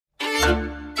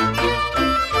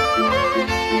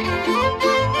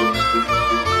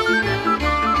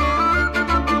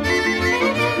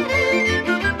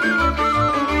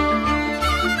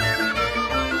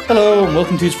and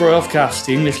welcome to Zbrojovcast,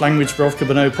 the English language Zbrojovka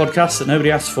Brno podcast that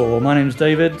nobody asked for. My name's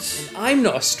David. I'm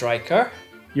not a striker.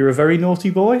 You're a very naughty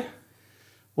boy?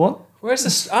 What?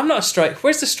 I'm not a striker.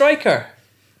 Where's the striker?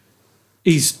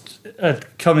 He's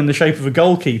come in the shape of a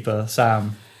goalkeeper,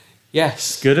 Sam.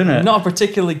 Yes. Good, isn't it? Not a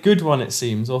particularly good one, it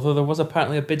seems, although there was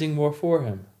apparently a bidding war for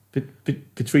him.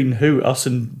 Between who? Us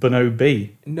and Brno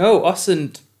B? No, us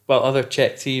and, well, other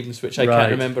Czech teams, which I Right.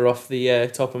 can't remember off the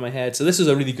top of my head. So this was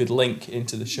a really good link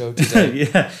into the show today.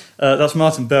 Yeah, that's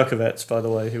Martin Berkovets, by the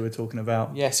way, who we're talking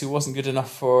about. Yes, who wasn't good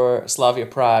enough for Slavia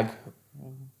Prague,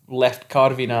 left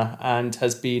Karvina, and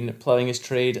has been ploughing his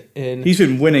trade in... He's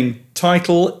been winning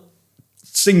title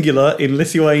singular in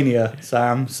Lithuania,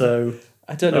 Sam, so...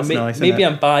 I don't know, nice, maybe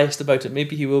I'm biased about it.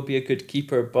 Maybe he will be a good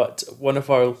keeper, but one of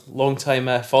our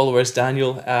long-time followers,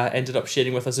 Daniel, ended up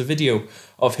sharing with us a video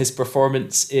of his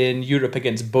performance in Europe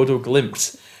against Bodo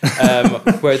Glimt,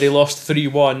 where they lost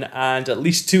 3-1, and at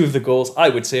least two of the goals, I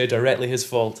would say, are directly his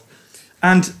fault.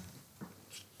 And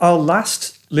our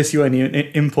last Lithuanian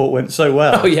import went so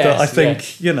well that I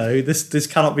think, this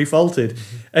cannot be faulted.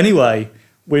 Anyway...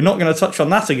 We're not going to touch on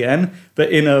that again,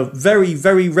 but in a very,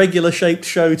 very regular-shaped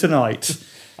show tonight.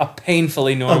 A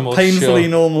painfully normal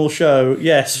normal show,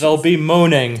 yes. There'll be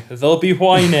moaning, there'll be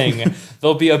whining,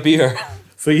 there'll be a beer.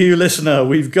 For you, listener,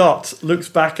 we've looks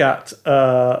back at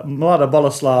Mlada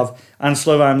Boleslav and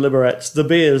Slovan Liberec, the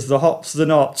beers, the hops, the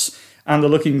knots, and the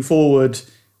looking forward,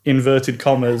 inverted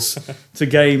commas, to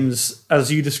games,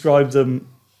 as you described them,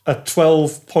 a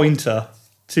 12-pointer,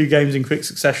 2 games in quick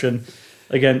succession,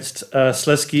 against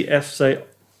S3E11 FC.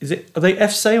 Are they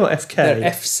FC or FK?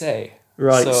 They're FC.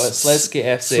 Right. So it's S3E11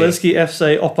 FC. S3E11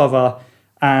 FC, Opava,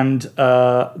 and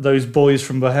those boys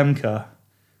from Bohemka.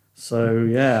 So,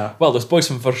 yeah. Well, those boys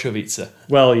from Warszawice.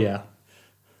 Well, yeah.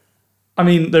 I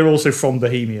mean, they're also from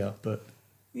Bohemia, but...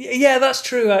 Yeah, that's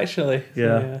true, actually.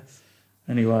 Yeah.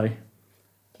 Anyway...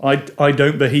 I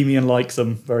don't Bohemian like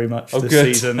them very much this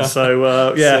good. season,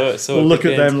 so we'll look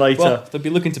at them later. Well, they'll be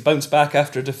looking to bounce back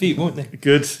after a defeat, won't they?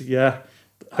 Good, yeah.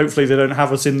 Hopefully they don't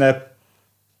have us in their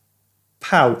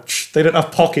pouch. They don't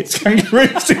have pockets,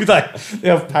 kangaroos, do they? They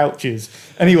have pouches.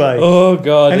 Anyway. Oh,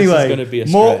 God, this is going to be a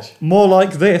stretch. More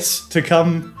like this to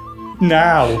come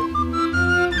now.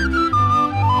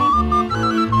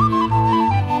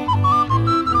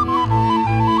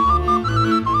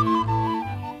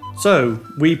 So,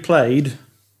 we played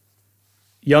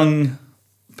Young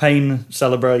Pain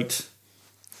Celebrate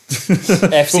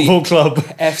Football Club.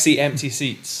 FC Empty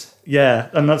Seats. Yeah,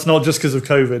 and that's not just because of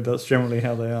COVID, that's generally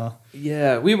how they are.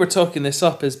 Yeah, we were talking this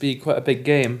up as being quite a big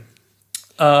game.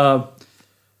 I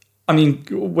mean,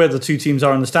 where the two teams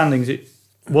are in the standings, it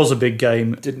was a big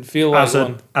game. Didn't feel like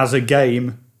one. As a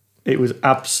game, it was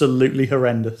absolutely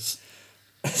horrendous.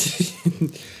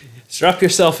 Strap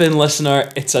yourself in, listener.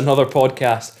 It's another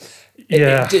podcast.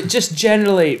 It just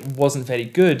generally wasn't very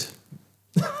good.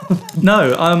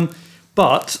 No,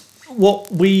 but what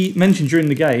we mentioned during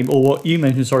the game, or what you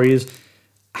mentioned, sorry, is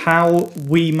how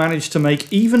we managed to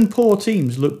make even poor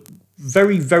teams look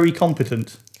very, very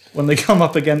competent when they come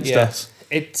up against us.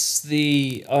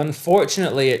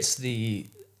 Unfortunately, it's the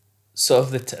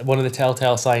sort of one of the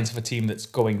telltale signs of a team that's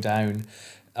going down.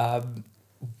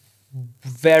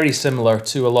 Very similar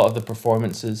to a lot of the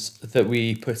performances that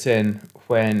we put in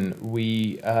when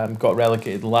we got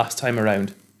relegated the last time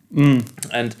around.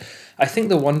 And I think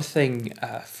the one thing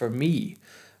for me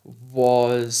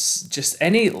was just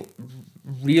any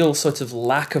real sort of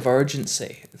lack of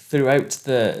urgency throughout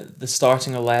the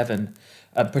starting 11,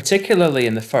 particularly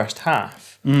in the first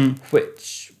half,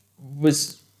 which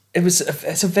was...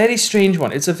 It's a very strange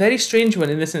one. It's a very strange one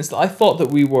in the sense that I thought that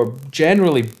we were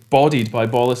generally bodied by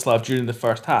Boleslav during the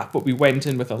first half, but we went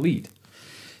in with a lead.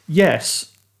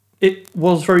 Yes, it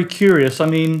was very curious. I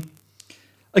mean,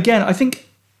 again, I think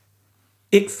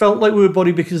it felt like we were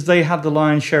bodied because they had the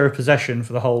lion's share of possession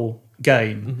for the whole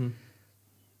game. Mm-hmm.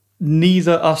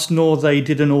 Neither us nor they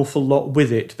did an awful lot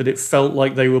with it, but it felt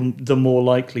like they were the more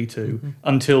likely to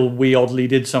until we oddly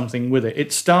did something with it.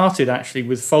 It started actually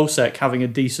with Fosek having a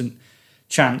decent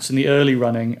chance in the early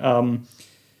running.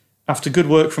 After good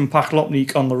work from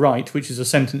Pachlopnik on the right, which is a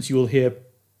sentence you will hear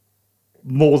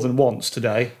more than once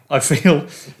today, I feel.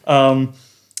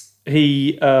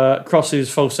 He crosses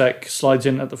Fosek, slides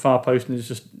in at the far post and is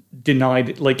just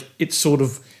denied. Like, it's sort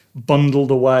of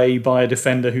bundled away by a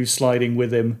defender who's sliding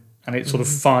with him. And it sort of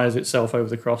fires itself over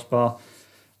the crossbar.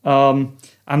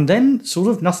 And then sort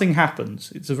of nothing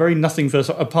happens. It's a very nothing first,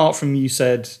 apart from you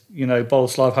said,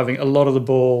 Boleslav having a lot of the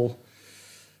ball,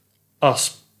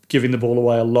 us giving the ball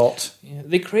away a lot. Yeah,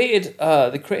 they created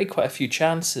quite a few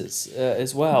chances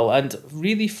as well, and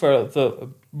really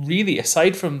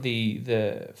aside from the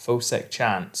Fosek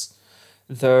chance,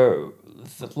 for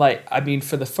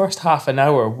the first half an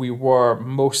hour we were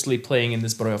mostly playing in the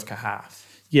Zbrojovka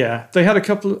half. Yeah, they had a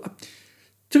couple.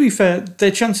 To be fair,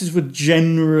 their chances were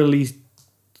generally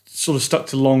sort of stuck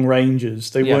to long ranges.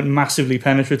 They weren't massively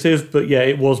penetrative, but yeah,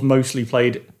 it was mostly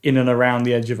played in and around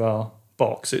the edge of our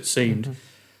box, it seemed.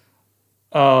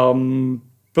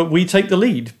 But we take the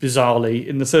lead, bizarrely.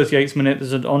 In the 38th minute,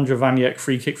 there's an Ondra Vaniek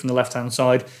free kick from the left-hand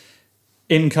side.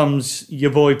 In comes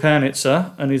your boy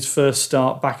Pernitzer and his first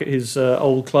start back at his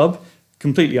old club,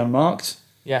 completely unmarked.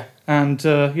 Yeah. And,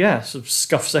 sort of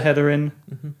scuffs a header in.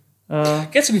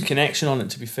 Gets a good connection on it,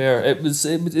 to be fair.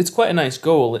 It's quite a nice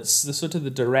goal. It's the sort of the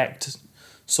direct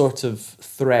sort of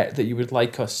threat that you would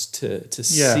like us to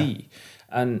see.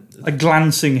 And a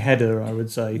glancing header, I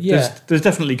would say. Yeah. There's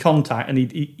definitely contact, and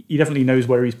he definitely knows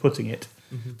where he's putting it.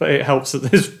 But it helps that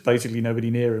there's basically nobody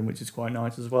near him, which is quite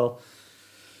nice as well.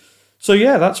 So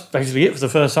yeah, that's basically it for the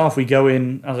first half. We go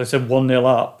in, as I said, 1-0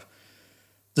 up.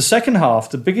 The second half,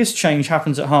 the biggest change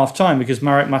happens at half-time because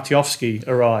Marek Matiowski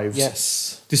arrives.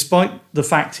 yes. Despite the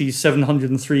fact he's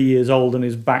 703 years old and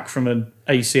is back from an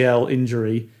ACL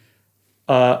injury,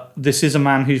 this is a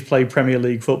man who's played Premier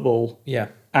League football Yeah.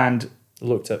 and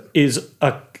Looked at. is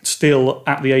still,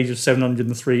 at the age of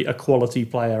 703, a quality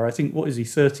player. I think, what is he,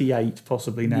 38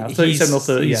 possibly now? 37 or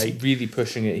 38. He's really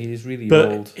pushing it. He's really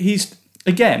But old. he's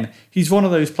one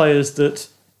of those players that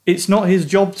it's not his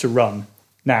job to run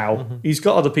now. He's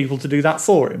got other people to do that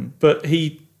for him. But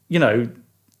the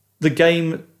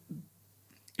game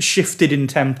shifted in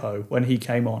tempo when he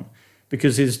came on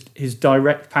because his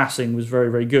direct passing was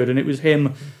very, very good. And it was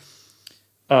him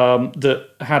that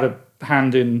had a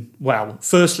hand in,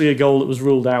 firstly a goal that was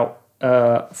ruled out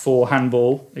for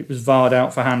handball. It was VAR'd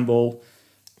out for handball.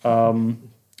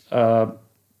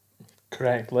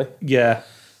 Correctly. Yeah.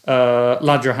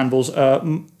 Ladra handballs.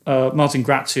 Martin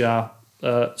Grazia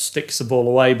sticks the ball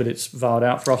away, but it's VAR'd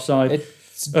out for offside.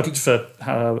 For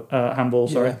handball,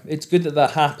 sorry. Yeah, it's good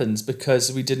that happens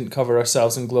because we didn't cover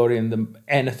ourselves in glory in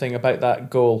anything about that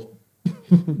goal.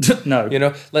 No.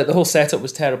 The whole setup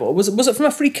was terrible. Was it from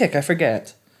a free kick? I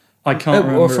forget. I can't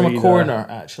remember. Or from either. a corner,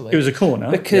 actually. It was a corner.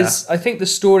 Because I think the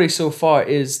story so far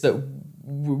is that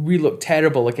we look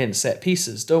terrible against set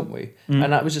pieces, don't we?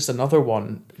 And that was just another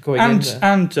one going in there.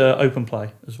 And open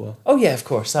play as well. Oh, yeah, of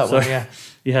course, that one, yeah.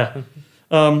 Yeah.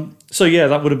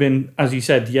 That would have been, as you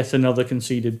said, yet another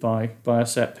conceded by a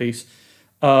set piece.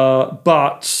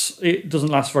 But it doesn't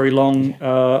last very long.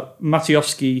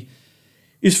 Matiowski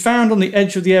is found on the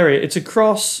edge of the area. It's a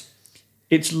cross.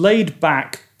 It's laid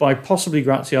back by possibly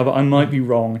Grazia, but I might be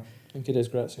wrong. I think it is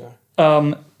Grazia.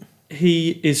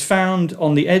 He is found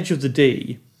on the edge of the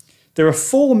D. There are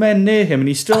 4 men near him, and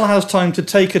he still has time to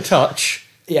take a touch.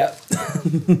 Yeah.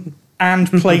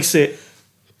 And place it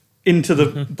into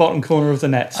the bottom corner of the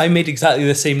net. I made exactly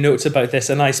the same notes about this,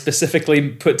 and I specifically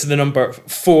put to the number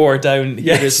 4 down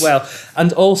here as well.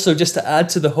 And also, just to add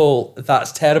to the whole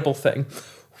 "that's terrible" thing,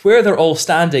 where they're all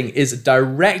standing is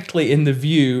directly in the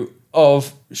view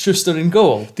of Schuster in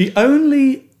goal. The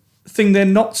only thing they're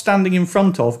not standing in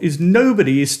front of is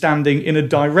nobody is standing in a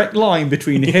direct line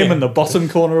between him and the bottom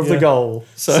corner of the goal.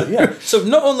 So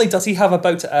not only does he have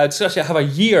actually have a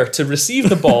year to receive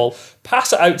the ball,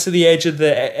 pass it out to the edge of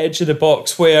the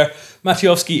box where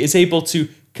Matiowski is able to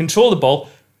control the ball,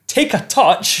 take a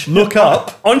touch, look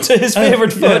up onto his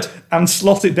favoured foot, and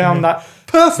slot it down that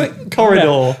perfect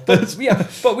corridor.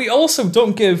 But we also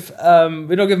don't give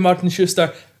Martin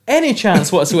Schuster any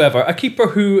chance whatsoever. A keeper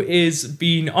who is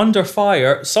being under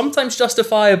fire, sometimes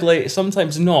justifiably,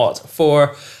 sometimes not,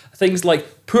 for things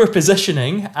like poor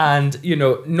positioning and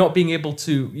not being able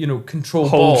to control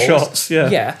hold balls. shots.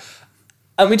 Yeah.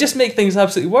 And we just make things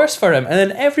absolutely worse for him. And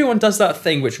then everyone does that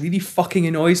thing which really fucking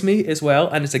annoys me as well.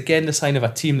 And it's again the sign of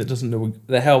a team that doesn't know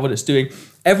the hell what it's doing.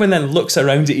 Everyone then looks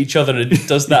around at each other and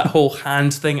does that whole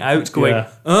hand thing out, going,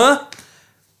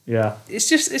 Yeah. It's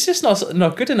just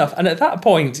not good enough. And at that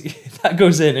point, that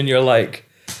goes in and you're like,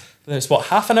 there's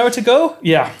half an hour to go?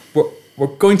 Yeah. We're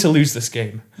going to lose this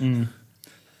game.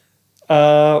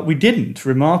 We didn't,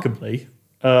 remarkably.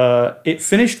 It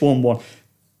finished 1-1.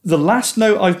 The last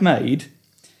note I've made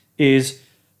is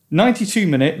 92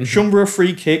 minute, Shumbra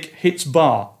free kick, hits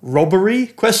bar. Robbery?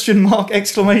 Question mark,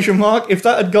 exclamation mark. If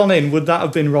that had gone in, would that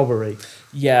have been robbery?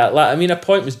 Yeah, a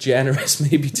point was generous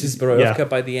maybe to Zbrojovka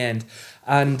by the end.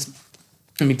 And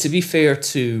I mean, to be fair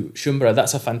to Shumbara,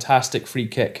 that's a fantastic free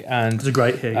kick, and It's a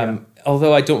great hit. Yeah.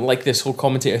 Although I don't like this whole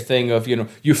commentator thing of,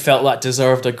 you felt that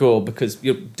deserved a goal, because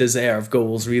you deserve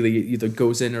goals really, it either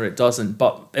goes in or it doesn't.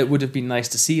 But it would have been nice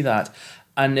to see that,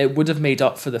 and it would have made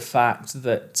up for the fact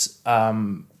that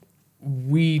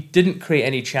we didn't create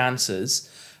any chances.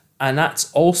 And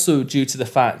that's also due to the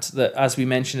fact that, as we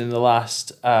mentioned in the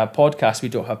last podcast, we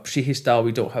don't have Przyhistal,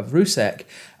 we don't have Rusek,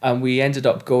 and we ended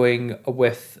up going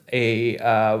with a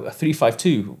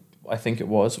 3-5-2, I think it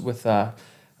was, with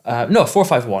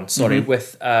 4-5-1. Sorry,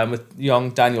 with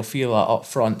young Daniel Fila up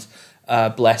front,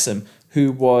 bless him,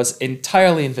 who was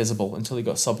entirely invisible until he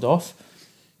got subbed off.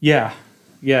 Yeah.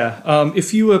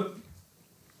 If you were,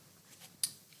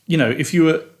 if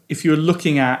you were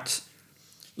looking at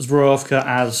Zborowka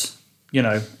as,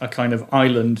 a kind of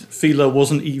island, Fila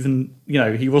wasn't even,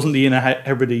 he wasn't the Inner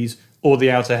Hebrides or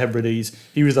the Outer Hebrides.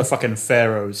 He was the fucking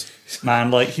Pharaohs, man.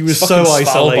 Like, he was so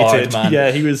isolated. Man.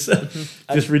 Yeah, he was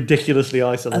just ridiculously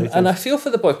isolated. And I feel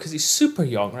for the boy, because he's super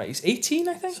young, right? He's 18,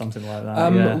 I think? Something like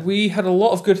that, We had a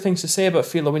lot of good things to say about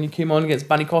Fila when he came on against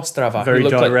Bani Kostrava. Very who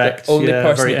looked direct, like the only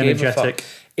person very that gave a fuck. energetic.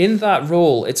 In that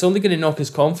role, it's only going to knock his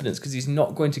confidence, because he's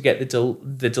not going to get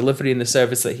the delivery and the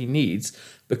service that he needs,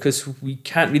 because we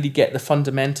can't really get the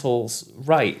fundamentals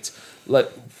right. Like,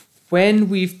 when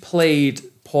we've played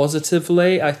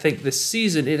positively, I think this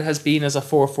season it has been as a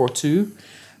 4-4-2,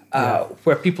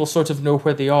 where people sort of know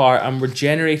where they are, and we're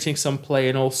generating some play,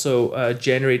 and also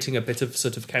generating a bit of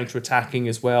sort of counter-attacking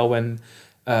as well when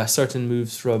certain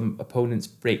moves from opponents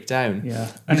break down.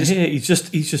 Yeah, and here he's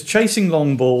just chasing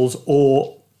long balls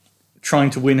or trying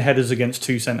to win headers against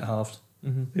two centre halves.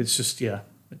 Mm-hmm. It's just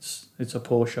it's a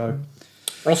poor show.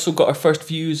 Also got our first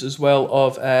views as well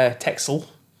of Texel.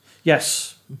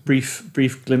 Yes, brief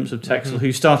glimpse of Texel,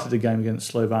 who started the game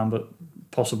against Slovan, but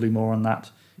possibly more on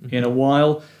that in a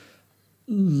while.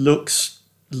 Looks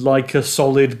like a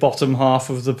solid bottom half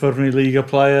of the Premier Liga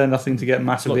player. Nothing to get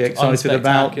massively excited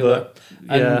about, but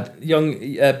and young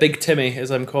Big Timmy, as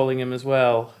I'm calling him as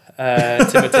well,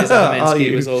 Timotej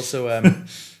Zahamenski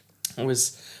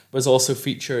was also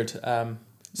featured.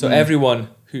 So everyone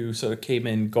who sort of came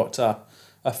in got a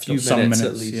few minutes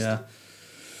at least. Yeah.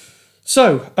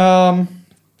 So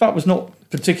that was not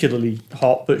particularly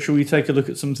hot, but shall we take a look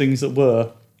at some things that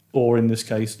were, or in this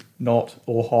case, not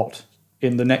or hot,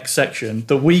 in the next section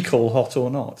that we call hot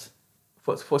or not?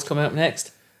 What's coming up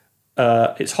next?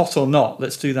 It's hot or not.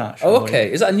 Let's do that. Okay.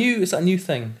 We? Is that a new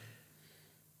thing?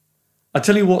 I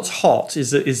tell you what's hot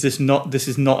is that this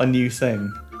is not a new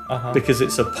thing, because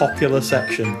it's a popular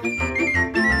section.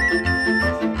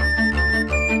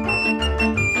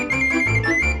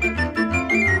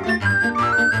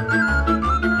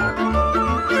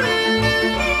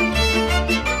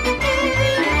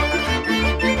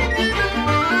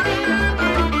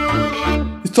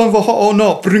 It's time for hot or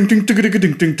not.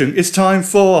 It's time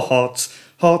for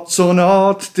hots or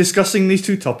not. Discussing these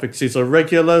two topics is a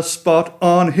regular spot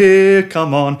on here.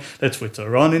 Come on, let's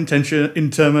twitter on intention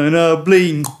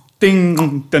interminably. Ding,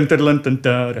 dun, dun, dun, dun,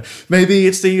 dun. Maybe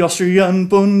it's the Austrian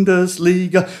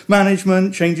Bundesliga.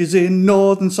 Management changes in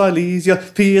Northern Silesia.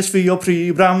 PSV or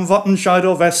Pribram, Wattenscheid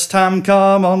or West Ham.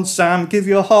 Come on, Sam, give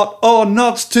your hot or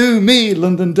nots to me.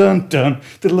 London dun dun,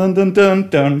 London dun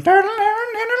dun.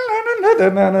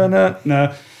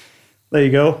 No. There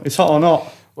you go. It's hot or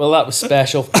not. Well, that was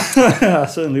special. Yeah, it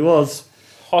certainly was.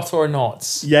 Hot or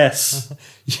not? Yes.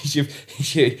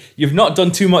 You've not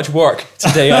done too much work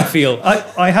today, I feel.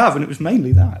 I have, and it was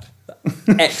mainly that.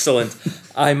 Excellent.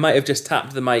 I might have just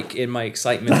tapped the mic in my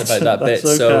excitement about that bit.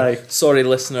 Okay. So sorry,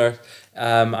 listener.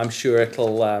 I'm sure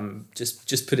it'll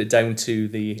just put it down to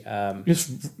the just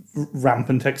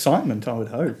rampant excitement, I would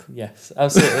hope. Yes,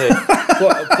 absolutely.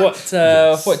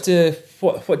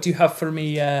 What do you have for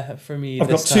me? I've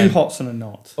got two hots and a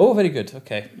not. Oh, very good.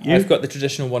 Okay, I've got the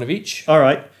traditional one of each. All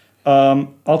right.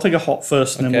 I'll take a hot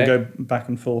first, and then we'll go back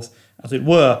and forth, as it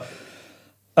were.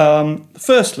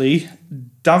 Firstly,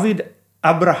 David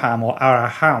Abraham or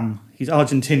Araham. He's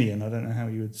Argentinian. I don't know how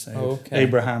you would say it.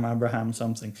 Abraham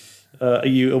something. Are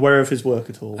you aware of his work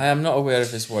at all? I am not aware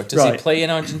of his work. Does he play in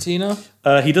Argentina?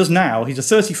 He does now. He's a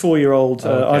 34-year-old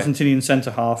Argentinian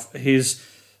centre-half. His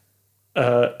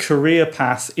career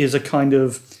path is a kind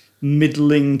of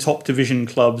middling top-division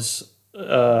clubs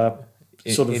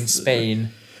in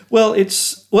Spain. Well,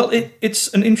 it's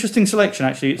an interesting selection,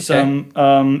 actually. It's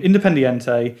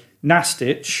Independiente,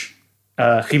 Nastic,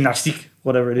 Gimnastic,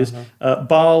 whatever it is,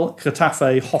 Bâle,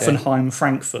 Getafe, Hoffenheim,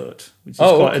 Frankfurt, which is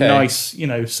quite a nice,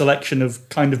 selection of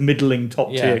kind of middling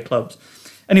top-tier clubs.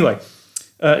 Anyway,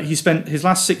 he spent his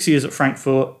last 6 years at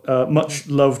Frankfurt, much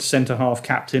loved centre-half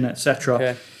captain, etc.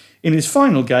 Okay. in his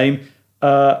final game,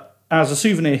 as a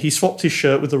souvenir, he swapped his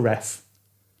shirt with the ref,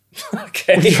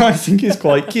 Okay. which I think is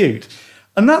quite cute.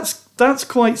 And that's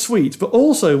quite sweet. But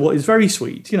also what is very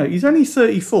sweet, he's only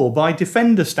 34. By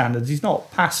defender standards, he's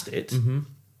not past it.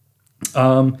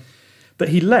 Mm-hmm. But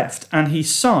he left and he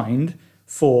signed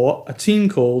for a team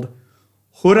called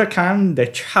Huracán de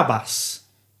Chabas,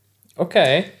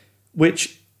 Okay.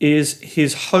 which is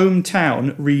his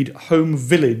hometown, read home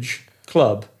village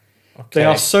club. Okay. They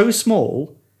are so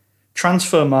small,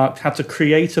 Transfermarkt had to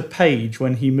create a page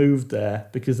when he moved there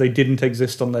because they didn't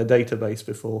exist on their database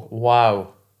before.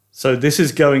 Wow. So this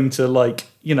is going to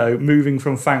moving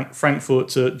from Frankfurt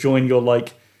to join your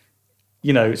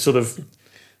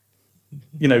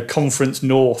Conference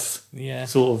North Yeah.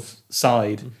 sort of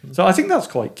side. Mm-hmm. So I think that's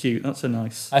quite cute. That's a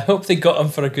nice. I hope they got him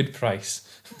for a good price.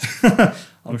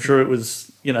 I'm sure it was,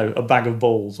 a bag of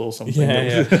balls or something.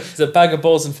 Yeah. It's a bag of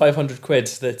balls and 500 quid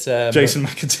that Jason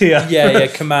McAteer. yeah,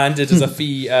 commanded as a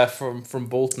fee from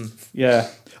Bolton. Yeah.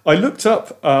 I looked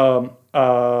up Chabas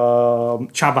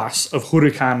of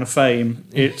Huracan fame.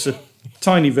 It's a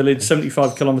tiny village,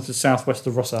 75 kilometres southwest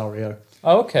of Rosario.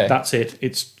 Oh, okay. That's it.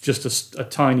 It's just a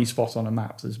tiny spot on a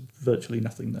map. There's virtually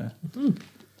nothing there. Mm-hmm.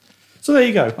 So there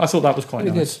you go. I thought that was quite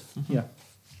nice. Good. Mm-hmm. Yeah.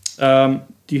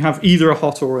 Do you have either a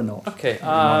hot or a not? Okay.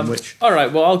 Which? All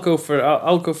right. Well, I'll go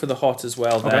for the hot as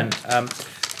well then. Okay.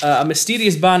 A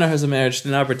mysterious banner has emerged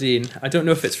in Aberdeen. I don't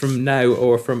know if it's from now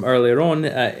or from earlier on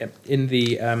in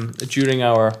the during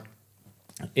our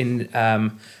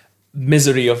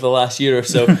misery of the last year or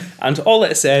so, and all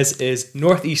it says is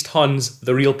Northeast Huns,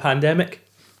 the real pandemic.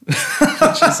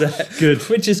 Which is good.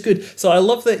 Which is good. So I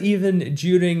love that even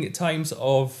during times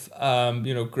of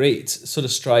great sort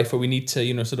of strife where we need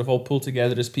to sort of all pull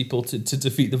together as people to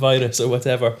defeat the virus or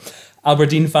whatever,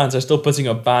 Aberdeen fans are still putting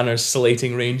up banners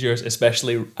slating Rangers,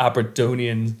 especially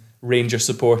Aberdonian Ranger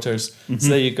supporters. Mm-hmm. So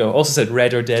there you go. Also said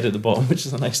Red or Dead at the bottom, which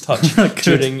is a nice touch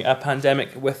during a pandemic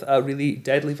with a really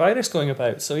deadly virus going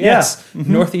about. So yes,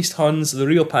 mm-hmm. Northeast Huns, the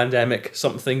real pandemic,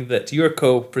 something that your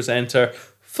co-presenter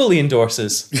fully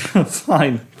endorses.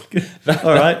 Fine.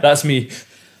 All right. That's me.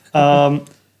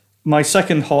 My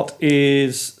second hot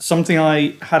is something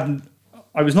I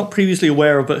was not previously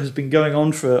aware of, but has been going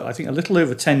on for, I think, a little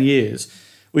over 10 years,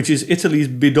 which is Italy's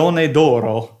Bidone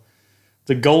d'Oro,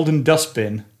 the Golden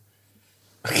Dustbin.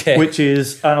 Okay. Which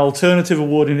is an alternative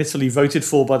award in Italy voted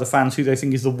for by the fans who they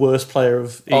think is the worst player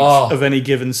of any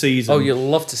given season. Oh, you'll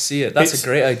love to see it. That's a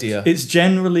great idea. It's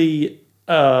generally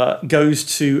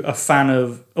goes to a fan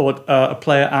of or a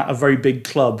player at a very big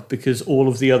club because all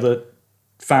of the other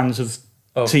fans of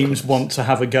teams want to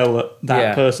have a go at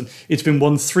that person. It's been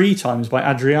won 3 times by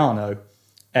Adriano,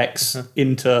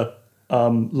 ex-Inter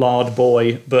lard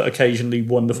boy, but occasionally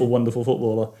wonderful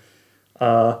footballer.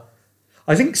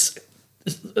 I think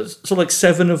so like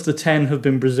 7 of the 10 have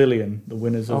been Brazilian, the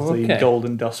winners of the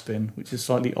Golden Dustbin, which is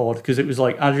slightly odd because it was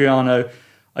like Adriano,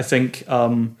 I think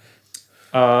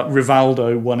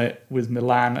Rivaldo won it with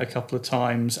Milan a couple of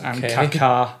times, and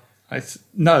Kaká.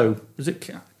 Was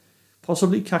it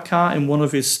possibly Kaká in one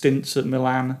of his stints at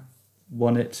Milan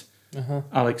won it.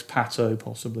 Alex Pato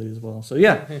possibly as well. So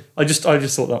yeah, I just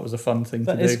thought that was a fun thing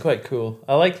to do. That is quite cool.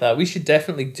 I like that. We should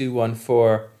definitely do one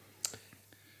for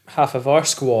half of our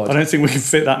squad. I don't think we can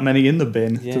fit that many in the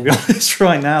bin, to be honest,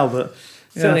 right now. But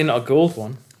certainly not a gold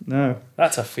one. No,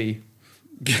 that's a fee.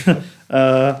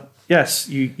 Yes,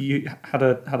 you had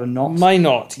a knot. My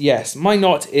knot, yes. My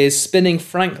knot is spinning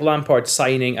Frank Lampard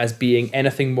signing as being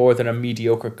anything more than a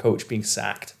mediocre coach being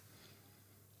sacked.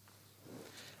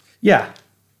 Yeah.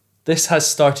 This has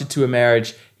started to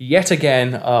emerge yet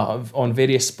again on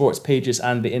various sports pages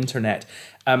and the internet.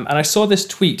 And I saw this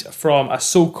tweet from a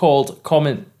so-called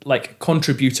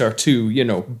contributor to,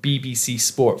 BBC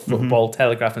Sport, Football,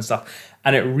 Telegraph and stuff.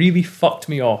 And it really fucked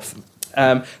me off.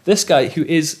 This guy, who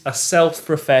is a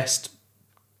self-professed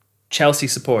Chelsea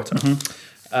supporter.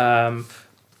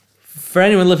 For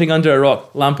anyone living under a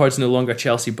rock, Lampard's no longer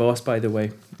Chelsea boss, by the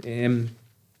way.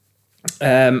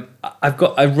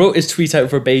 I wrote his tweet out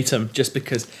verbatim just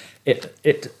because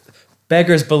it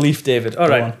beggars belief, David. All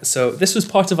right, so this was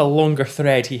part of a longer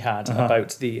thread he had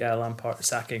about the Lampard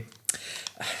sacking.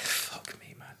 Fuck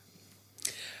me,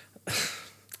 man.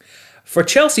 For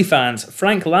Chelsea fans,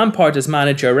 Frank Lampard as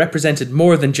manager represented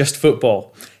more than just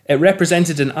football. It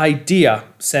represented an idea,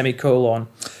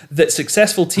 that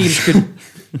successful teams could...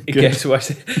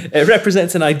 It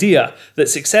represents an idea that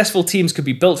successful teams could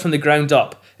be built from the ground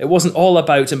up. It wasn't all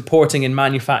about importing and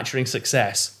manufacturing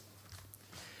success.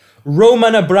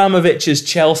 Roman Abramovich's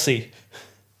Chelsea.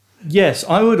 Yes,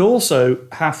 I would also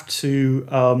have to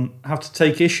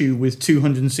take issue with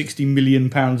 £260 million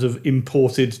of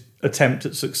imported attempt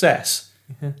at success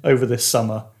over this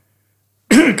summer.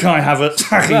 Kai Havertz,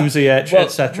 Hakim Ziyech,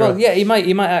 etc. Well, yeah, he might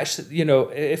actually,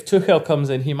 if Tuchel comes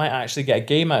in, he might actually get a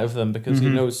game out of them because he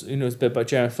knows a bit about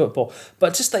German football.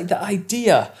 But just like the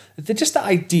idea,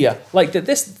 like that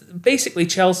this basically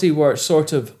Chelsea were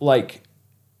sort of like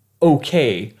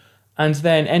okay, and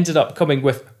then ended up coming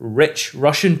with rich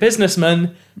Russian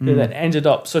businessmen who then ended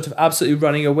up sort of absolutely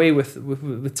running away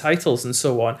with titles and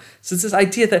so on. So it's this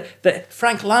idea that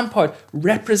Frank Lampard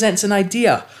represents an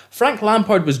idea. Frank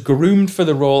Lampard was groomed for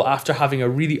the role after having a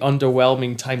really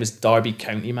underwhelming time as Derby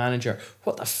County manager.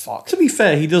 What the fuck? To be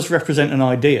fair, he does represent an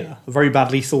idea, a very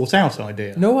badly thought out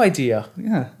idea. No idea.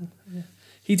 Yeah.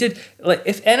 He did, like,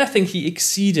 if anything, he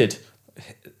exceeded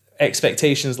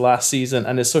expectations last season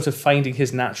and is sort of finding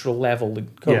his natural level in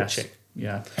coaching.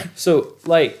 Yes. Yeah. So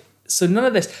none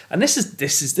of this, and this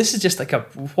is just like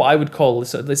what I would call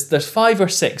there's 5 or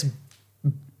 6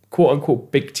 quote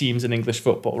unquote big teams in English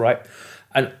football, right?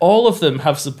 And all of them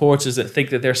have supporters that think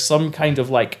that there's some kind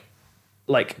of like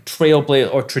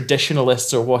trailblazer or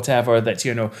traditionalists or whatever, that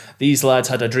these lads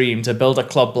had a dream to build a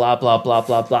club, blah blah blah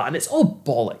blah blah, and it's all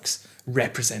bollocks.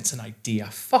 Represents an idea.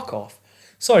 Fuck off.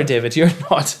 Sorry, David, you're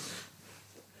not.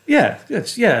 Yeah,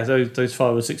 those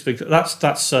 5 or 6 big. That's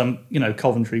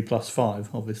Coventry plus 5.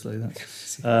 Obviously,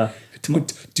 that's.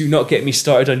 Do not get me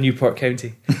started on Newport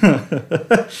County.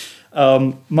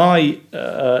 My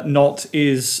not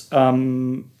is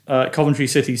Coventry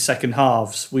City's second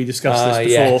halves. We discussed this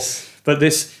before, but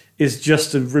this is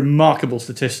just a remarkable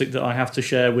statistic that I have to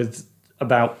share with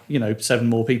about 7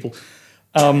 more people.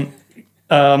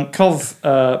 Cov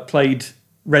played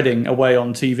Reading away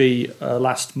on TV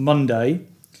last Monday.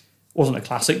 Wasn't a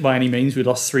classic by any means. We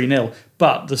lost 3-0.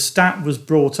 But the stat was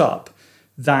brought up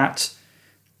that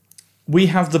we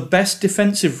have the best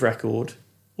defensive record,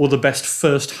 or the best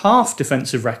first half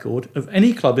defensive record of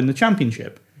any club in the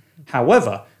Championship.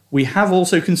 However, we have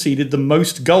also conceded the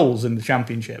most goals in the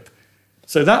Championship.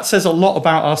 So that says a lot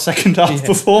about our second half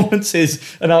performances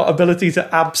and our ability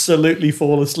to absolutely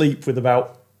fall asleep with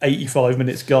about 85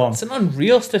 minutes gone. It's an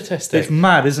unreal statistic. It's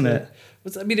mad, isn't it?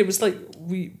 It was like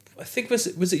I think was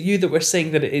it you that were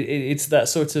saying that it's that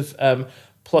sort of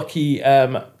plucky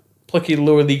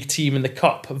lower league team in the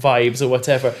cup vibes or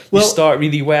whatever. You start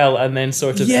really well and then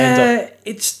sort of end up.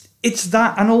 It's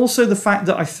that, and also the fact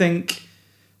that I think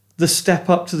the step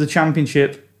up to the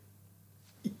Championship,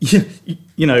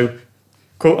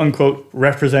 quote unquote,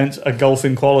 represents a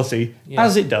golfing quality,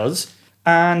 as it does,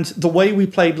 and the way we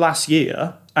played last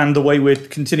year. And the way we're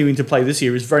continuing to play this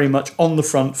year is very much on the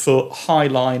front foot, high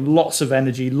line, lots of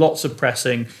energy, lots of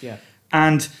pressing. Yeah.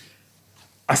 And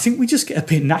I think we just get a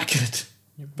bit knackered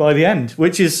by the end,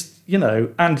 which is,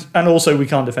 and also we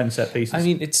can't defend set pieces. I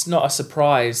mean, it's not a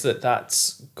surprise that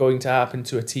that's going to happen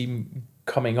to a team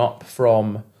coming up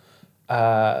from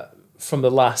the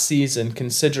last season,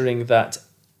 considering that,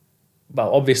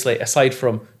 well, obviously, aside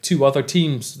from 2 other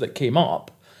teams that came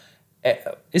up,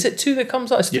 is it 2 that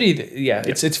comes out? It's 3.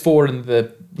 It's 4 in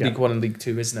the League 1 and League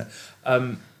 2, isn't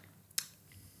it?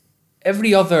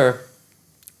 Every other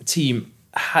team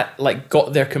had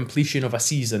got their completion of a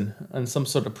season and some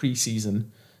sort of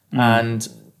pre-season, and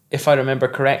if I remember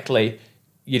correctly,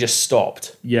 you just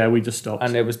stopped. Yeah, we just stopped,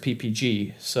 and it was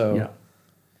PPG.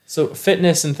 So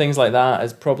fitness and things like that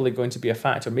is probably going to be a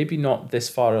factor. Maybe not this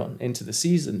far on into the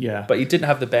season. Yeah, but you didn't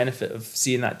have the benefit of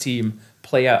seeing that team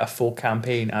play out a full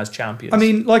campaign as champions. I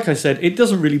mean, like I said, it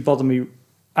doesn't really bother me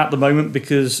at the moment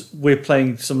because we're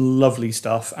playing some lovely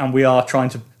stuff and we are trying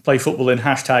to play football in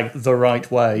 #the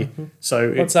right way. Mm-hmm.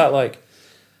 So what's that like?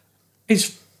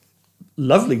 It's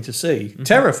lovely to see. Mm-hmm.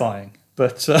 Terrifying.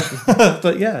 But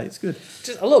yeah, it's good.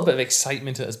 Just a little bit of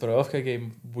excitement at a Zbrojovka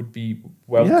game would be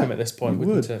welcome at this point,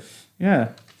 wouldn't it? Yeah.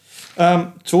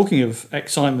 Talking of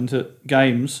excitement at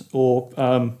games or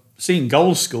seeing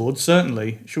goals scored,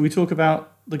 certainly. Should we talk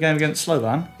about the game against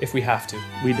Slovan? If we have to.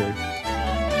 We do.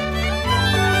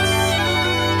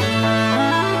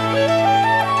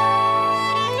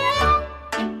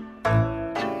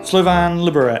 Slovan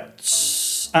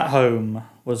Liberec at home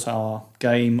was our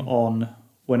game on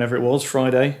whenever it was,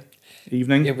 Friday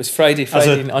evening. It was Friday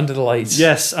under the lights.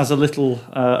 Yes, as a little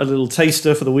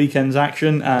taster for the weekend's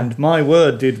action, and my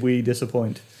word, did we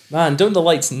disappoint. Man, don't the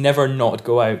lights never not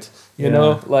go out? You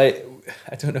know, like,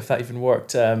 I don't know if that even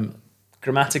worked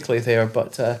grammatically there,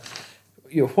 but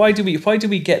why do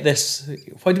we get this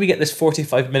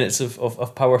 45 minutes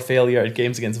of power failure at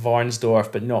games against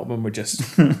Varnsdorf, but not when we're just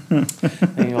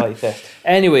thing like this?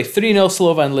 Anyway, 3-0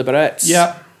 Slovan Liberec.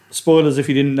 Yeah. Spoilers if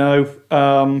you didn't know.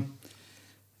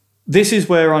 This is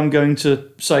where I'm going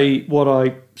to say what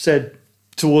I said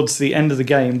towards the end of the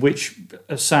game, which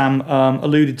Sam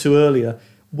alluded to earlier,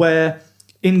 where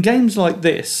in games like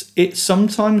this, it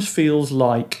sometimes feels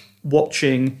like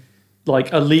watching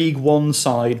like a League One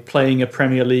side playing a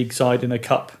Premier League side in a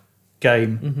cup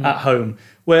game at home,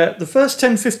 where the first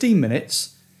 10, 15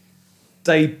 minutes,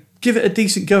 they give it a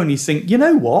decent go and you think, you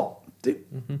know what?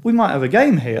 We might have a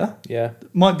game here. Yeah.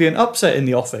 Might be an upset in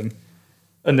the offing.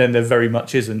 And then there very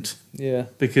much isn't. Yeah.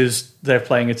 Because they're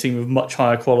playing a team of much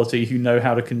higher quality who know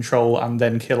how to control and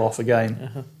then kill off a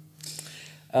game.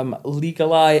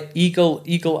 Eagle-eyed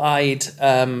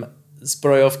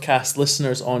Zbrojovcast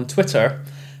listeners on Twitter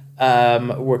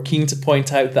were keen to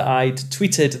point out that I'd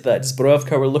tweeted that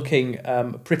Zbrojovka were looking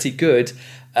pretty good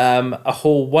a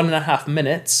whole 1.5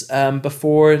 minutes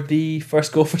before the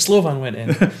first goal for Slovan went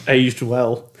in. Aged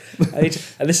well. And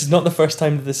this is not the first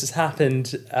time that this has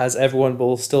happened, as everyone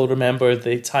will still remember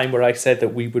the time where I said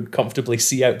that we would comfortably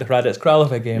see out the Hradec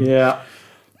Kralove game. Yeah.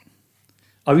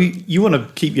 I mean, you want to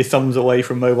keep your thumbs away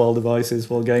from mobile devices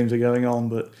while games are going on,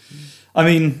 but I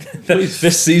mean...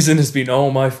 this season has been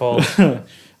all my fault.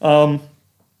 So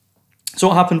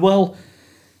what happened? Well,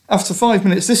 after 5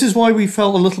 minutes, this is why we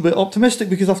felt a little bit optimistic,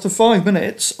 because after 5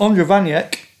 minutes, Ondra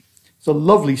Vaniek, it's a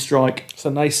lovely strike. It's a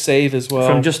nice save as well.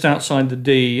 From just outside the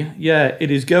D. Yeah,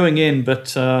 it is going in,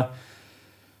 but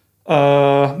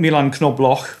Milan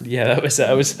Knobloch. Yeah, that was it.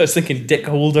 I was thinking Dick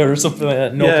Holder or something like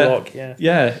that. Knobloch, yeah.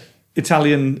 Yeah,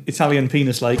 Italian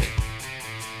penis lake.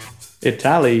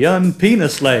 Italian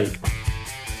penis lake.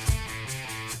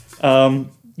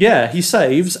 Yeah, he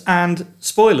saves, and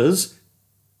spoilers,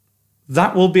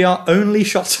 that will be our only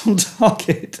shot on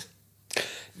target.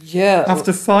 Yeah.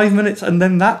 After 5 minutes, and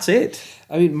then that's it.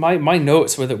 I mean, my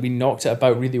notes were that we knocked it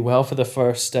about really well for the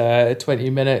first 20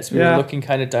 minutes. We were looking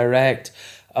kind of direct.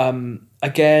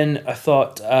 Again, I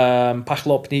thought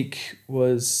Pachlopnik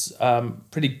was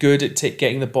pretty good at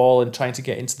getting the ball and trying to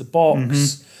get into the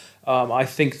box. I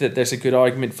think that there's a good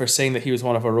argument for saying that he was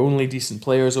one of our only decent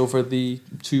players over the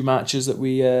 2 matches that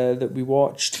we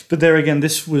watched. But there again,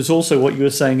 this was also what you were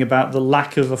saying about the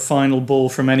lack of a final ball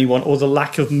from anyone, or the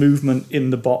lack of movement in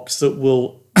the box that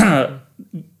will, that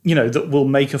will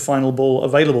make a final ball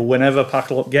available whenever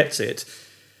Pachlop gets it.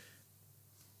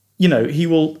 You know, he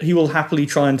will happily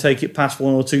try and take it past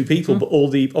 1 or 2 people, but all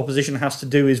the opposition has to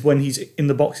do is, when he's in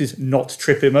the boxes, not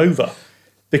trip him over,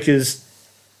 because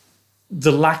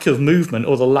the lack of movement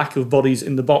or the lack of bodies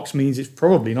in the box means it's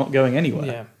probably not going anywhere.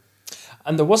 Yeah.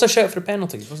 And there was a shout for a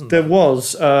penalty, wasn't there? There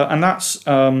was, and that's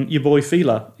your boy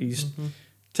Fila. He's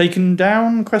taken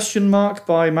down,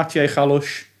 by Matej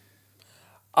Chalush.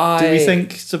 Do we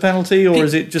think it's a penalty, or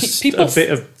is it just a bit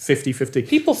of 50-50?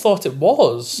 People thought it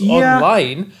was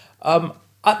online.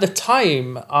 At the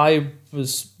time, I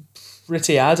was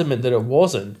pretty adamant that it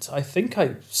wasn't. I think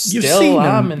I still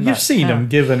am in that. You've seen him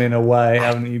given in a way,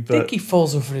 haven't you? But I think he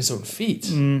falls over his own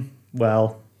feet.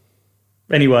 Well,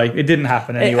 anyway, it didn't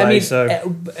happen anyway.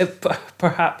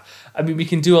 Perhaps. I mean, we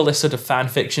can do all this sort of fan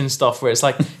fiction stuff where it's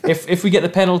like, if we get the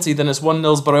penalty, then it's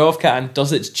 1-0 Zbrojovka, and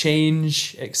does it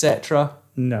change, etc.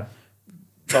 No.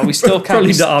 But we still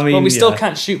can't. Still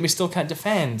can't shoot. And we still can't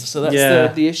defend. So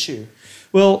that's the issue.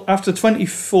 Well, after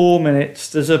 24 minutes,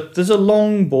 there's a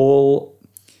long ball.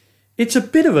 It's a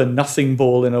bit of a nothing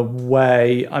ball in a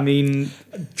way. I mean,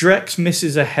 Drex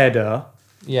misses a header.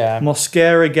 Yeah.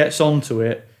 Mosquera gets onto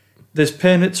it. There's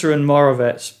Pernitzer and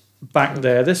Moravec back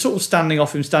there. They're sort of standing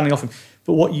off him.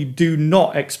 But what you do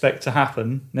not expect to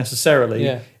happen,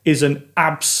 necessarily, is an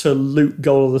absolute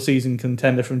goal of the season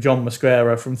contender from John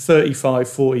Mosquera from 35,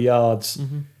 40 yards.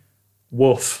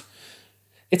 Woof.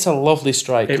 It's a lovely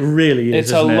strike. It really is.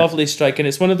 It's a lovely strike, and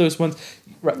it's one of those ones.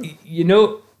 You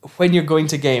know, when you're going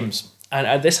to games,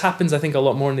 and this happens, I think, a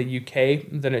lot more in the UK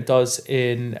than it does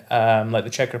in like the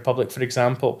Czech Republic, for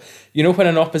example. You know, when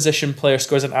an opposition player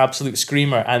scores an absolute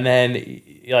screamer, and then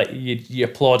you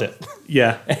applaud it.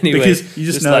 Yeah. Anyway, because you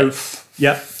just know.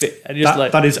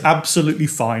 That is absolutely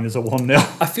fine as a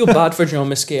 1-0. I feel bad for John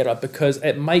Mosquera because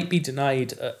it might be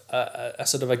denied a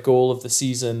sort of a goal of the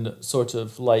season sort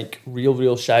of like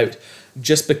real shout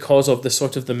just because of the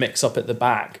sort of the mix up at the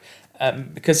back.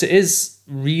 Because it is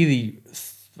really,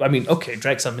 I mean, okay,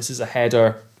 Drexler misses a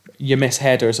header, you miss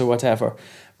headers or whatever,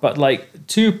 but like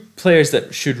 2 players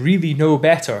that should really know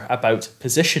better about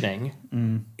positioning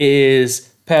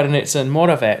is Pernitz and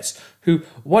Moravec, who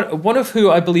one of who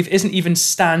I believe isn't even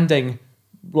standing,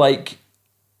 like,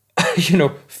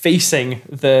 facing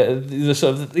the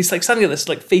sort of, he's like standing at this,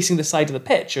 like facing the side of the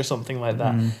pitch or something like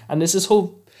that. And there's this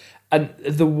whole, and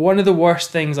one of the worst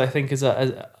things I think is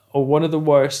one of the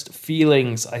worst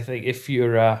feelings, I think, if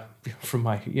you're from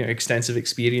my extensive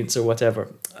experience or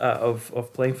whatever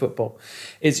of playing football,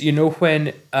 is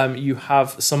when you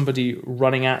have somebody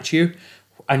running at you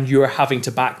and you're having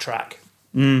to backtrack.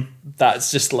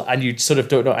 That's just, and you sort of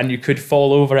don't know, and you could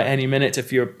fall over at any minute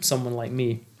if you're someone like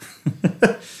me.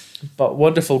 But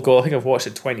wonderful goal. I think I've watched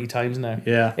it 20 times now.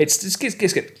 Yeah. It just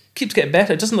keeps getting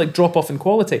better. It doesn't like drop off in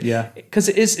quality. Yeah. Because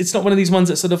it's not one of these ones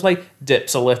that sort of like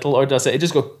dips a little, or does it? It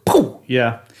just goes poof.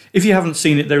 Yeah. If you haven't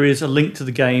seen it, there is a link to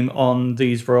the game on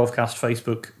the Zborovcast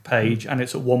Facebook page, and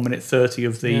it's at 1 minute 30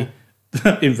 of the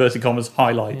inverted commas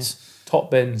highlights. Yeah.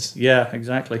 Top bins. Yeah,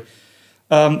 exactly.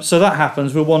 So that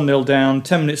happens. We're 1-0 down.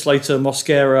 10 minutes later,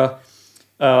 Mosquera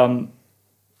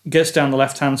gets down the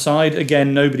left-hand side.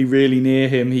 Again, nobody really near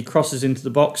him. He crosses into the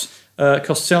box.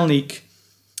 Kostelnik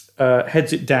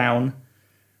heads it down.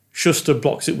 Schuster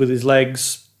blocks it with his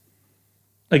legs.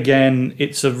 Again,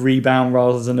 it's a rebound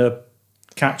rather than a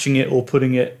catching it or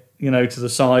putting it, to the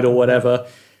side or whatever.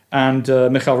 And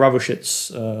Mikhail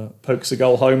Rabushits pokes the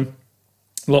goal home.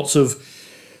 Lots of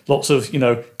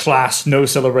class, no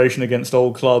celebration against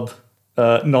old club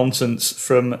nonsense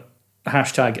from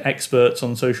 #experts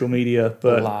on social media.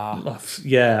 But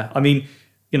yeah, I mean,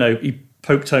 he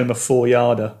poked home a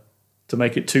 4-yarder to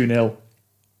make it 2-0.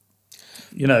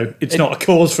 It's not a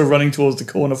cause for running towards the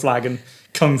corner flag and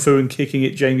kung fu and kicking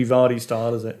it Jamie Vardy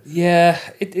style, is it? Yeah,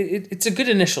 it's a good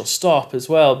initial stop as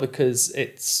well, because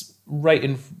it's right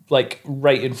in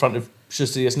front of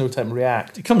Schuster. He has no time to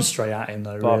react. It comes straight at him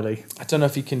though, really. I don't know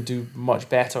if he can do much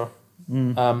better.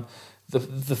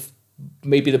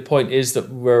 Maybe the point is that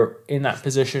we're in that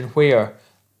position where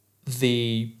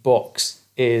the box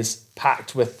is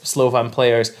packed with Slovan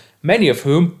players, many of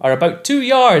whom are about 2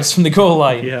 yards from the goal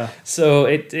line. Yeah. So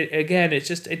it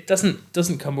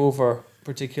doesn't come over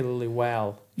particularly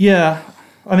well. Yeah.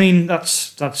 I mean,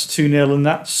 that's 2-0, and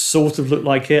that sort of looked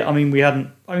like it. I mean, we'd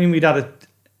had a,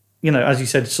 as you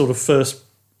said, sort of first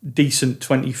decent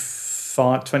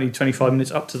 25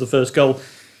 minutes up to the first goal.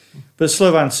 But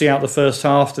Slovan see out the first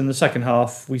half, and the second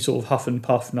half we sort of huff and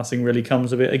puff. Nothing really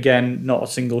comes of it. Again, not a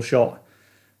single shot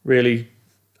really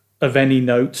of any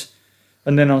note.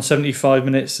 And then on 75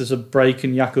 minutes, there's a break,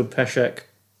 and Jakub Peszek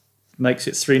makes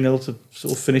it 3-0 to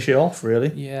sort of finish it off, really.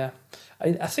 Yeah.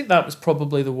 I think that was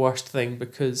probably the worst thing,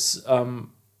 because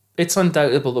it's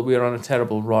undoubtable that we are on a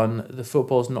terrible run. The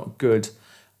football's not good,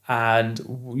 and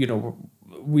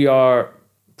we are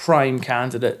prime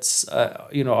candidates.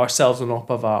 Ourselves and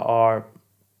Opava are,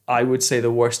 I would say,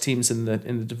 the worst teams in the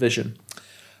division.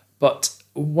 But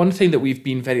one thing that we've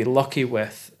been very lucky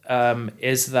with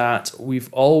is that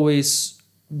we've always,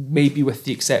 maybe with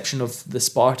the exception of the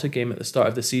Sparta game at the start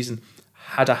of the season,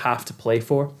 had a half to play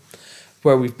for,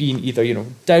 where we've been either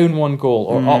down 1 goal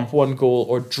or up 1 goal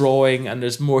or drawing, and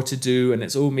there's more to do, and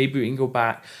it's maybe we can go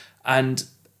back. And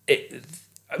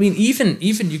even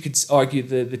you could argue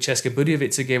the Česká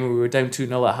Budějovice game where we were down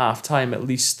 2-0 at half time, at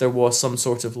least there was some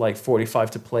sort of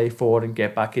 45 to play for and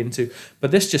get back into.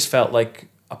 But this just felt like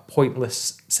a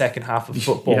pointless second half of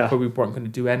football where we weren't going to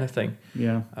do anything.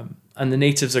 Yeah. And the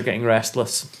natives are getting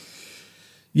restless.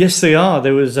 Yes, they are.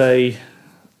 There was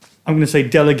I'm going to say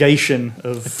delegation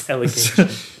of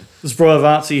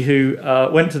Zbrojovci who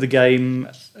went to the game.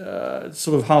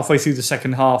 Sort of halfway through the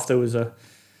second half, there was a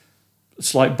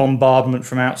slight bombardment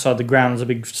from outside the ground. There's a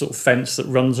big sort of fence that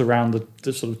runs around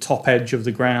the sort of top edge of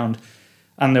the ground,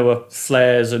 and there were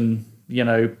flares and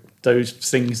those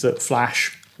things that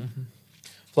flash. Mm-hmm.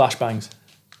 Flashbangs.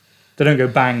 They don't go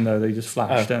bang though; they just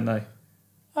flash, don't they?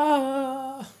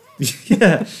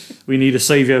 Yeah, we need a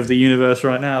saviour of the universe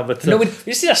right now. But no, we just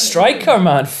need a striker,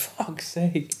 man. Fuck's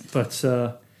sake. But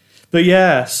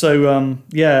yeah, so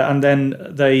and then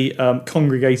they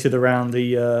congregated around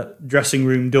the dressing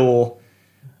room door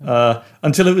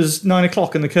until it was 9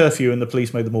 o'clock and the curfew, and the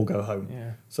police made them all go home.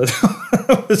 Yeah. So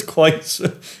that was quite.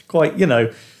 I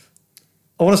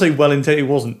want to say well-intentioned. It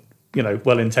wasn't.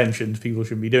 Well-intentioned. People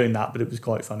shouldn't be doing that, but it was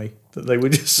quite funny that they were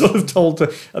just sort of told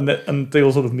to, and they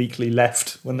all sort of meekly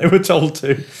left when they were told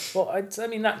to. Well, I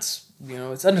mean that's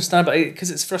it's understandable,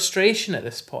 because it's frustration at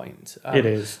this point. It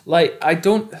is. I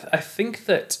think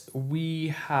that we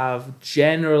have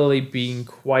generally been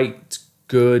quite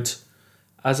good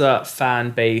as a fan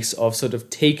base of sort of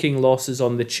taking losses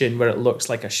on the chin where it looks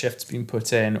like a shift's been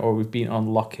put in or we've been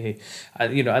unlucky.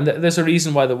 And there's a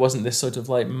reason why there wasn't this sort of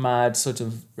mad sort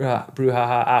of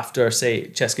brouhaha after, say,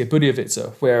 Česká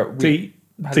Budějovice, where we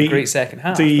had a great second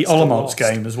half. The Olomouc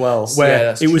game as well,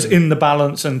 where it was true. In the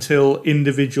balance until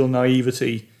individual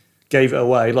naivety gave it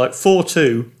away.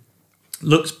 4-2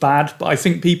 looks bad, but I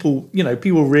think people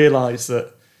realise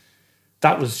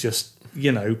that was just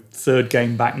third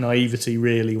game back naivety,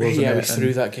 really, wasn't it? We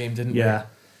threw that game, didn't we? Yeah.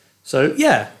 So,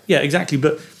 yeah, exactly.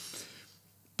 But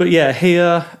yeah,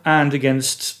 here and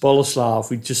against Boleslav,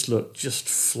 we just looked just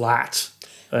flat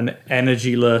and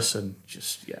energyless and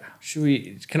just, yeah.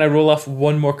 Can I roll off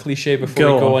one more cliche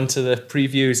before we go on to the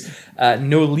previews?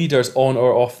 No leaders on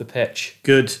or off the pitch.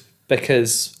 Good.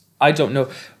 Because I don't know.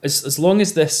 As long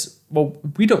as this... Well,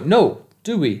 we don't know,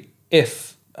 do we?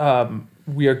 If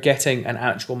we are getting an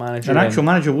actual manager An actual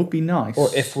manager would be nice. Or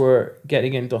if we're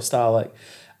getting in Dostalek.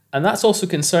 And that's also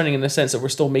concerning in the sense that we're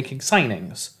still making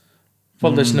signings.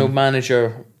 Well, there's no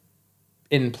manager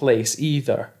in place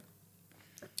either.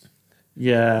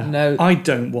 Yeah. Now, I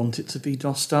don't want it to be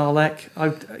Dostalek.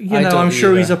 I'm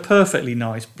sure he's a perfectly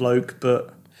nice bloke,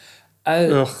 but...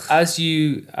 as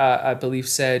you, I believe,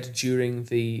 said during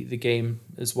the game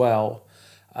as well,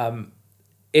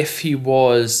 if he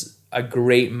was a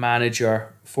great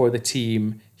manager for the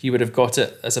team, he would have got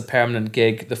it as a permanent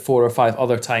gig the 4 or 5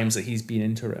 other times that he's been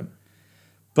interim.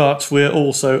 But we're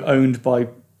also owned by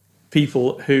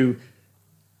people who,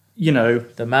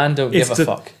 The man don't give a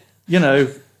fuck.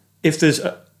 If there's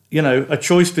a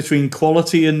choice between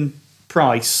quality and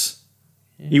price,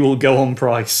 he will go on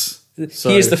price. So,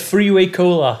 he is the freeway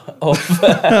cola of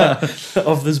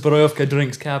the Zbrojovka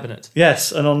drinks cabinet.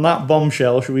 Yes, and on that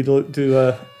bombshell, should we do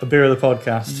a beer of the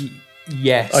podcast?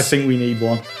 Yes. I think we need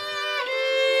one.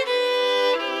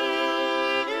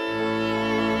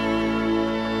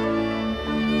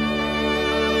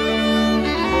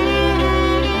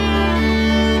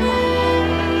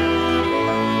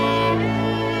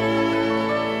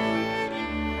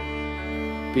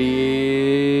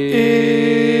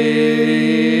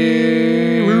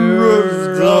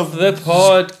 Of the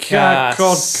podcast.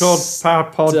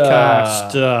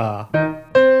 Podcast.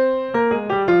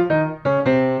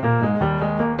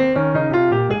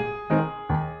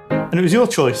 And it was your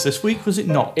choice this week, was it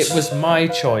not? It was my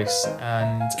choice,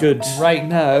 and good. Right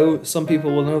now, some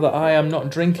people will know that I am not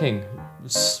drinking,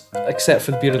 except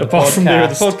for the beer of the Apart podcast. from beer of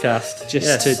the podcast,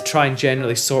 just to try and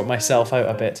generally sort myself out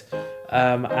a bit.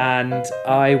 And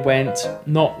I went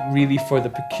not really for the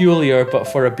peculiar, but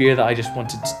for a beer that I just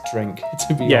wanted to drink,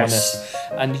 to be honest.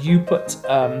 And you put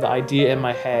the idea in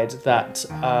my head that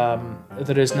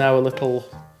there is now a little,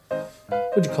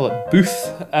 what do you call it, booth?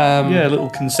 A little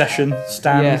concession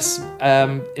stand. Yes,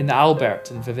 in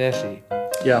Albert in Viversi.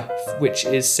 Yeah. Which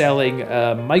is selling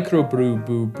microbrew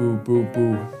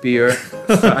beer.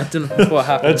 I don't know what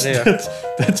happened there.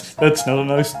 That's not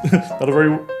a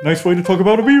very nice way to talk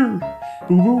about a beer.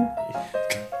 Boo boo.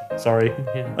 Sorry.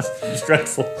 Yeah. It's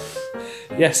dreadful.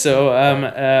 Yeah, so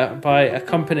by a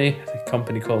company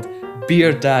called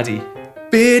Beer Daddy.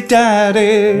 Beer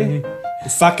Daddy,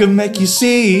 if I can make you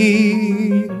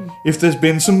see, if there's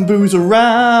been some booze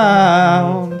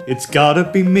around, it's gotta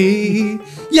be me.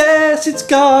 Yes, it's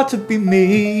gotta be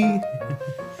me.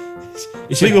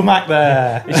 Fleetwood Mac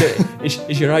there.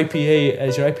 Is your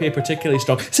IPA particularly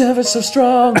strong? Seven so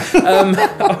strong.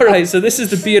 All right, so this is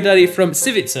the Beer Daddy from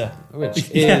Civica, which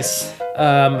is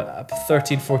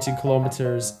 13-14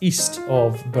 kilometers east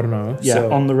of Brno. Yeah,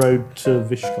 so, on the road to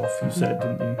Vyshkov, you said,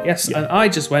 didn't you? Yes, and I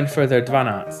just went for their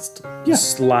 12.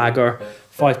 It's lager,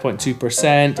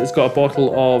 5.2%. It's got a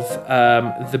bottle of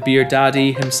the Beer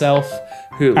Daddy himself,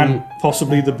 and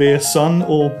possibly the Beer Son,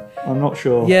 or I'm not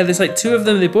sure. Yeah, there's like 2 of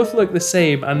them. They both look the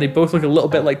same, and they both look a little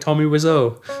bit like Tommy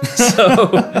Wiseau.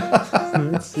 So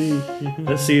let's see.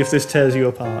 Let's see if this tears you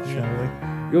apart, shall we?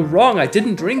 You're wrong. I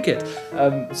didn't drink it.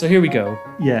 So here we go.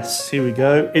 Yes, here we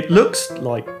go. It looks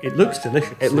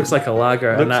delicious. It looks like a lager,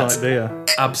 and that's like beer.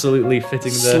 Absolutely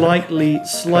fitting the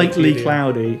slightly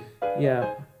cloudy.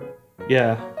 Yeah.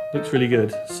 Yeah, looks really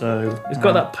good. So it's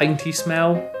got that pinty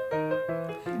smell.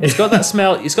 It's got that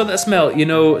smell. It's got that smell.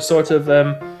 Sort of.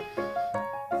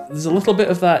 There's a little bit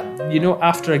of that,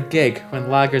 after a gig when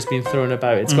lager's been thrown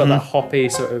about. It's got that hoppy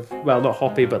sort of, well, not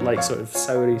hoppy, but like sort of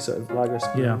soury sort of lager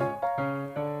smell. Yeah.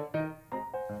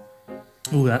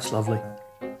 Oh, that's lovely.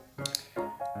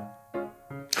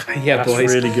 Yeah, that's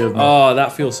boys. Really good. Man. Oh,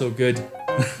 that feels so good.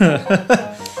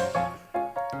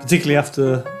 Particularly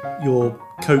after your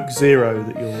Coke Zero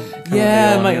that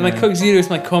you're. My Coke Zero is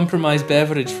my compromised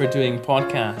beverage for doing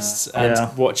podcasts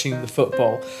and watching the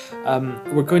football.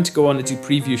 We're going to go on to do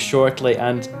previews shortly,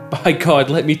 and by God,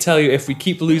 let me tell you, if we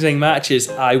keep losing matches,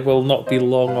 I will not be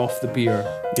long off the beer.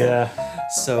 Yeah.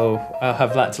 So I'll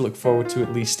have that to look forward to,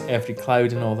 at least every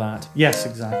cloud and all that. Yes,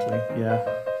 exactly. Yeah.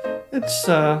 It's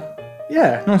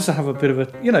Yeah, nice to have a bit of a,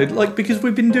 like, because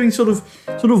we've been doing sort of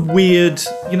weird,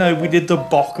 we did the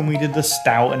Bock and we did the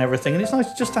Stout and everything, and it's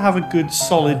nice just to have a good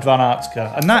solid Van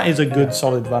Artske, and that is a good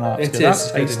solid Van Artske. It That's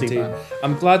is tasty, indeed. man.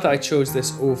 I'm glad that I chose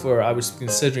this over. I was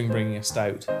considering bringing a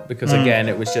Stout because again,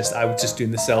 I was just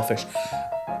doing the selfish.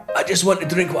 I just want to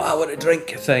drink what I want to drink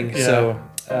thing. Yeah. So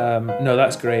no,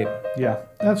 that's great. Yeah,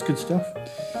 that's good stuff.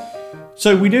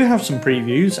 So we do have some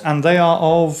previews, and they are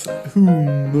of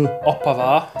whom?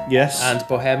 Opava Yes. and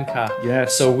Bohemka.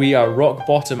 Yes. So we are rock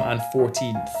bottom and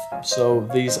 14th. So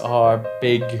these are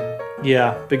big.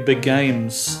 Yeah, big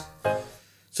games.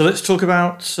 So let's talk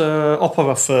about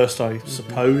Opava first, I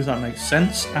suppose. That makes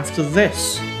sense. After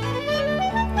this.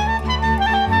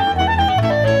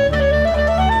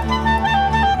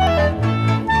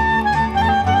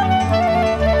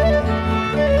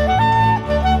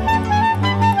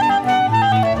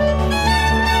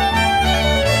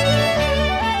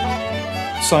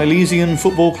 Silesian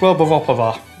Football Club of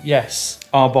Opava. Yes.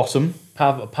 Our bottom.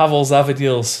 Pavel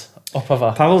Zavadil's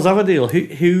Opava. Pavel Zavadil,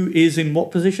 who is in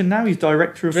what position now? He's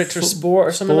director of sport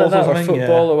or something like that, or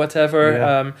football or whatever.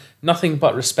 Yeah. Nothing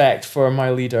but respect for my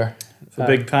leader. For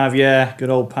Big Pav, yeah, good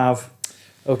old Pav.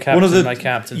 Oh, captain, my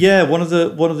captain. Yeah, one of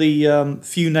the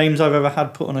few names I've ever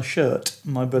had put on a shirt,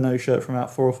 my Bono shirt from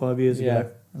about 4 or 5 years ago.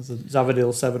 There's a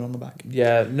Zavadil 7 on the back.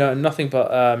 Yeah, no, nothing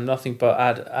but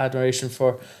admiration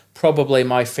for probably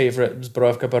my favourite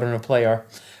Zbrojovka Brno player.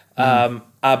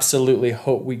 Absolutely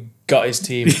hope we got his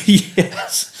team.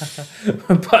 Yes.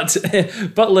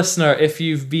 but listener, if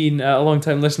you've been a long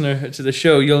time listener to the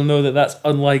show, you'll know that that's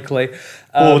unlikely.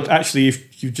 Or actually,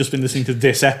 if you've just been listening to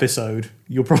this episode,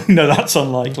 you'll probably know that's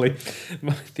unlikely.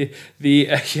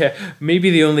 Maybe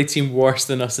the only team worse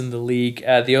than us in the league.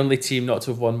 The only team not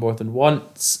to have won more than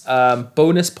once.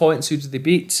 Bonus points. Who did they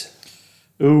beat?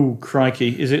 Oh,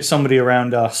 crikey. Is it somebody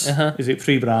around us? Is it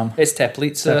Pribram? It's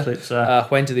Teplice.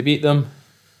 When did they beat them?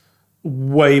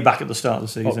 Way back at the start of the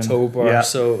season. October. Yeah.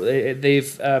 So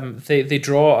they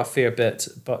draw a fair bit,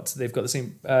 but they've got the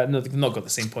same... no, they've not got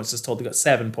the same points as told. They've got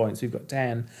 7 points. We've got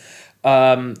 10.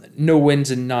 No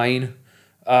wins in 9.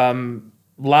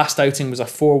 Last outing was a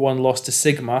 4-1 loss to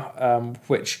Sigma,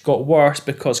 which got worse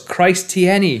because Christ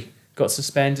Tierney got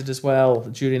suspended as well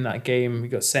during that game. He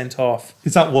got sent off.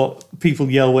 Is that what people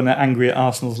yell when they're angry at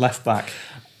Arsenal's left back?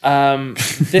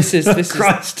 This is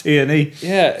Christ Tierney.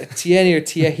 Yeah, Tierney or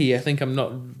Tiehi. I think I'm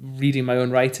not reading my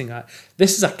own writing.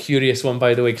 This is a curious one,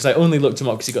 by the way, because I only looked him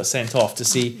up because he got sent off to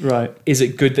see. Right. Is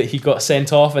it good that he got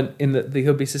sent off and in that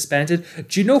he'll be suspended?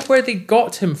 Do you know where they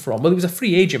got him from? Well, he was a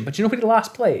free agent, but do you know where he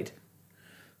last played?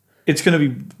 It's going to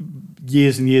be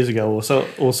years and years ago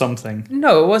or something.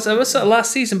 No, it was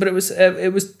last season, but it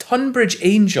was Tunbridge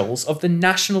Angels of the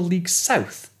National League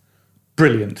South.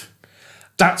 Brilliant.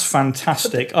 That's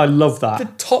fantastic. I love that. The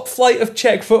top flight of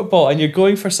Czech football, and you're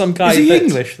going for some guy. Is he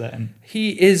English then?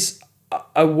 He is.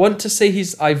 I want to say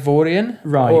he's Ivorian,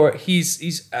 right? Or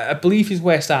he's. I believe he's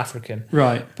West African,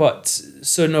 right? But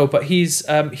he's.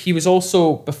 He was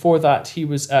also before that. He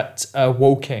was at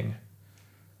Woking.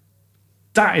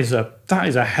 That is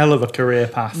a hell of a career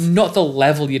path. Not the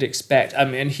level you'd expect. I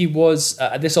mean, he was.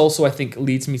 This also, I think,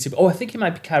 leads me to. Oh, I think he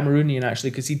might be Cameroonian actually,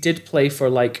 because he did play for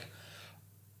like.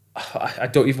 I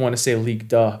don't even want to say Ligue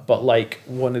 2, but like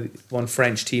one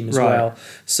French team as well.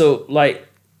 So like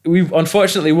we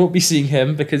unfortunately won't be seeing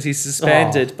him because he's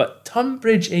suspended. But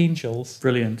Tunbridge Angels,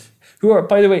 brilliant. Who are,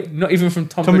 by the way, not even from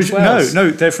Tunbridge Wells. No,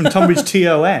 they're from Tunbridge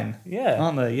TON. Yeah,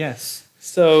 aren't they? Yes.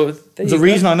 So the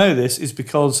reason I know this is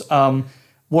because one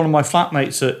of my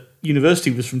flatmates at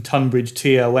university was from Tunbridge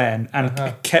TON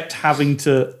and kept having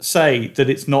to say that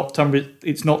it's not Tunbridge.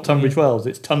 It's not Tunbridge Wells.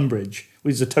 It's Tunbridge,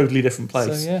 which is a totally different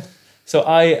place. So yeah.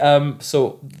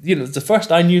 So the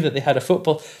first I knew that they had a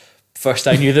football. First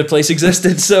I knew the place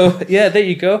existed. So yeah, there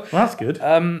you go. Well, that's good.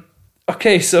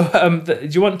 Okay, so do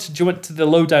you want to the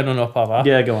lowdown on Opava?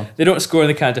 Yeah, go on. They don't score and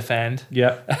they can't defend.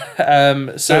 Yeah.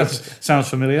 So sounds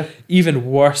familiar. Even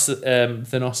worse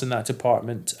than us in that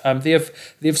department.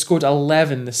 They've scored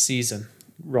 11 this season.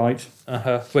 Right.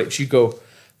 Which you go,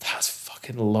 that's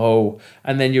fucking low,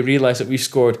 and then you realise that we've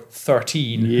scored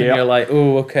 13. Yeah. And you're like,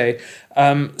 oh, okay.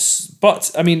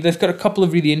 But I mean, they've got a couple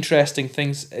of really interesting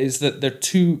things. Is that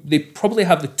they probably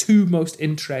have the two most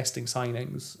interesting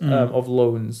signings of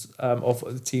loans of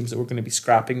the teams that we're going to be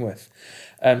scrapping with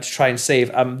to try and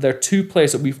save. They're two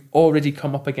players that we've already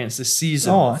come up against this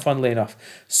season, funnily enough.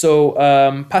 So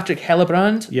Patrick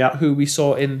Hellebrand, who we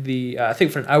saw in the I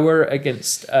think for an hour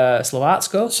against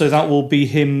Slovatsko. So that will be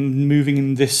him moving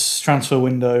in this transfer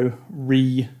window,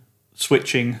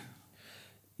 switching.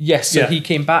 Yes, so he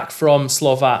came back from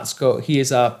Slovatsko.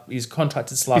 He's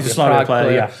contracted Slavia He's a Slavia Prague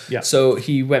player. Yeah. So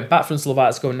he went back from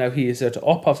Slovatsko, and now he is at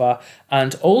Opava.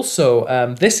 And also,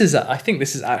 I think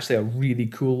this is actually a really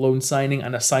cool loan signing,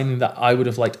 and a signing that I would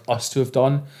have liked us to have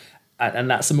done. And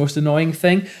that's the most annoying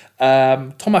thing.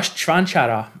 Tomáš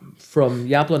Čvančara from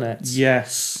Jablonec.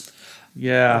 Yes.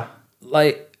 Yeah.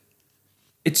 Like,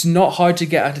 it's not hard to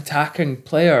get an attacking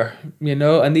player,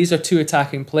 and these are two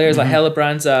attacking players. Like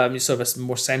Hellebrand's sort of a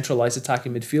more centralised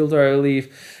attacking midfielder, I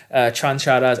believe.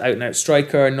 Čvančara is out-and-out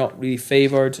striker, not really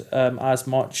favoured as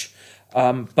much.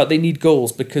 But they need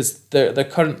goals because they're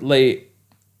currently,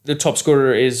 the top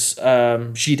scorer is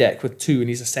Zidek with 2, and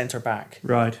he's a centre-back.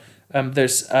 Right.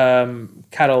 There's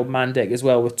Karol Mandek as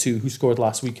well with 2, who scored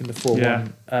last week in the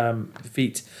 4-1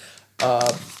 defeat.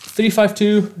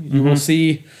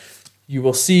 3-5-2, you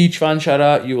will see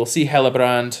Čvančara, you will see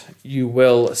Hellebrand, you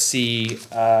will see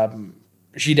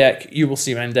Zidek, you will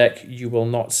see Mandek, you will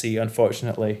not see,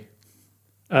 unfortunately,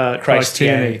 Christ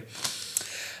Tierney.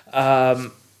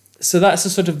 So that's the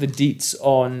sort of the deets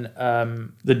on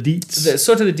the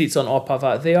deets on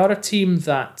Opava. They are a team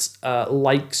that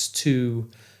likes to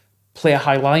play a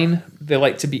high line. They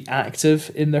like to be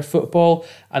active in their football,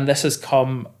 and this has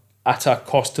come at a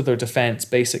cost to their defence,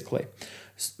 basically.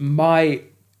 My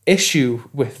issue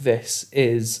with this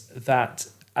is that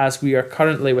as we are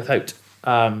currently without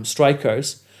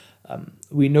strikers,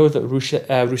 we know that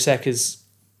Rusek has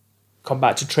come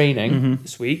back to training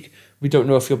this week. We don't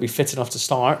know if he'll be fit enough to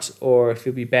start or if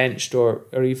he'll be benched or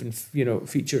even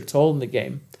feature at all in the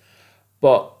game.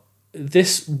 But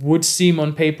this would seem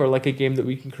on paper like a game that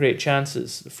we can create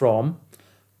chances from.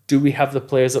 Do we have the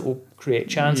players that will create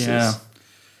chances? Yeah.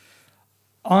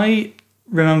 I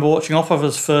remember watching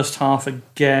Opava's first half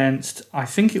against, I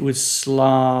think it was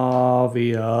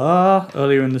Slavia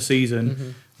earlier in the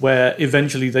season, where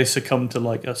eventually they succumbed to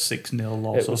like a 6-0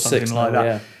 loss or something like that.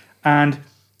 Yeah. And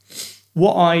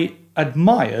what I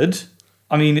admired,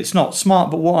 I mean, it's not smart,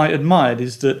 but what I admired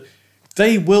is that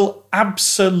they will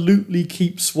absolutely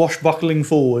keep swashbuckling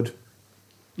forward.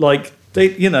 Like, they,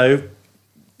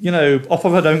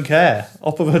 Opava don't care.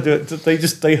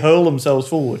 Opava, they hurl themselves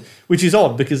forward, which is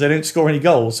odd because they don't score any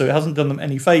goals, so it hasn't done them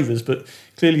any favours, but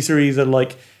clearly through either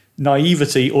like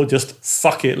naivety or just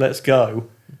fuck it, let's go.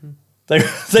 They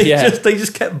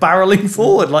just kept barreling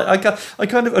forward. Like I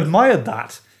kind of admired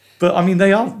that. But I mean,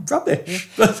 they are rubbish.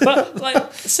 Yeah. But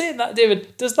like saying that,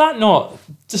 David, does that not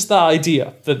just that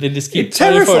idea that they just keep? It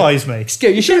terrifies me.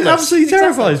 Scare you it absolutely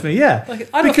terrifies me. Yeah, like,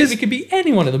 I don't think it could be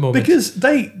anyone at the moment because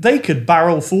they could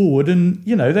barrel forward and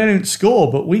they don't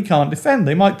score, but we can't defend.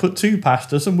 They might put 2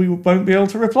 past us and we won't be able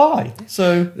to reply.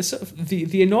 So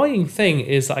the annoying thing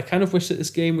is that I kind of wish that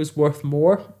this game was worth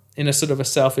more in a sort of a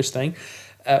selfish thing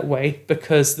way,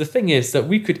 because the thing is that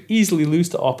we could easily lose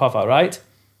to Opava, right?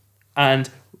 And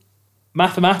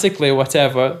mathematically or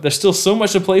whatever, there's still so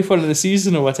much to play for in the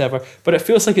season or whatever, but it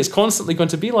feels like it's constantly going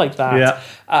to be like that. Yeah.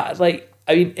 I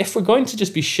mean, if we're going to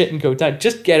just be shit and go down,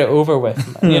 just get it over with,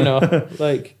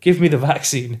 like give me the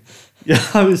vaccine. Yeah,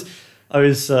 I was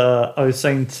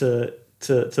saying to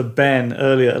Ben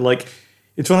earlier, like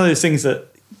it's one of those things that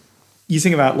you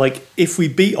think about, like if we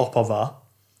beat Opava,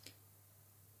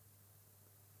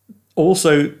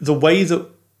 also the way that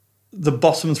the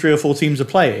bottom 3 or 4 teams are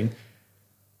playing,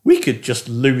 we could just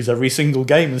lose every single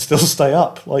game and still stay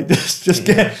up. Like just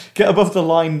get above the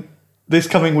line this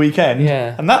coming weekend,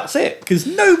 and that's it, because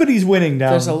nobody's winning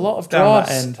down. There's a lot of draws.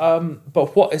 That end.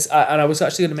 But what is, and I was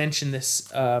actually going to mention this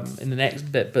in the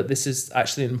next bit, but this is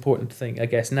actually an important thing, I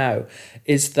guess now,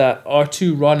 is that our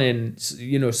 2 run-ins,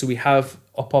 so we have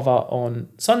Opava on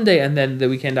Sunday and then the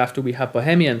weekend after we have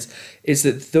Bohemians, is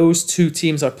that those 2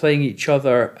 teams are playing each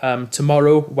other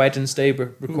tomorrow, Wednesday.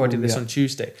 We're recording this on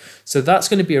Tuesday. So that's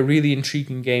going to be a really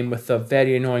intriguing game with a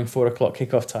very annoying 4:00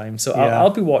 kickoff time. So I'll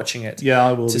be watching it. Yeah,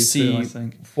 I will to see I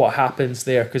think. what happens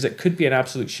there, because it could be an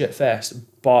absolute shit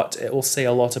fest, but it will say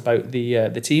a lot about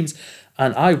the teams.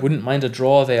 And I wouldn't mind a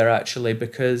draw there actually,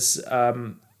 because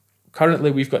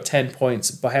currently we've got 10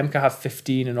 points. Bohemka have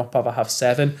 15 and Opava have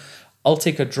 7. I'll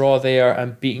take a draw there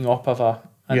and beating Opava,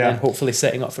 and then hopefully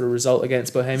setting up for a result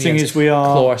against Bohemians. Thing is,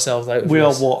 claw ourselves out. We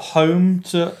are home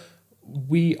to.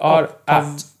 We are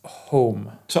at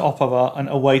home to Opava and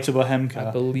away to Bohemka.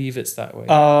 I believe it's that way.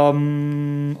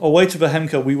 Away to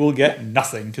Bohemka, we will get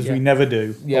nothing because we never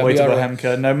do. Away to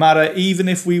Bohemka, no matter, even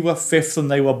if we were 5th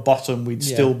and they were bottom, we'd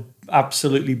still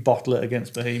absolutely bottle it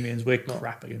against Bohemians. We're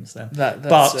crap against them.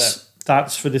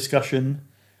 That's for discussion.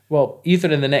 Well, either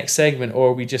in the next segment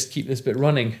or we just keep this bit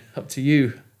running. Up to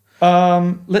you.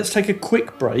 Let's take a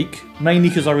quick break, mainly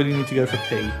because I really need to go for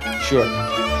pee. Sure.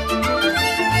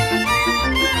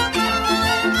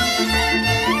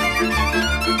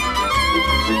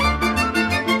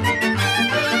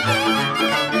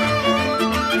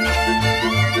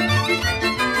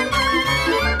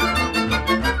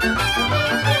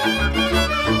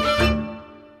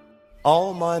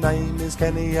 is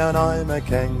Kenny and I'm a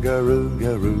kangaroo,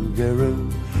 garoo,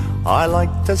 garoo. I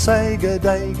like to say good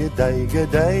day, good day,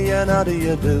 good day, and how do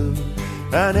you do?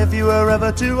 And if you were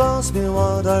ever to ask me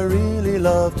what I really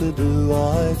love to do,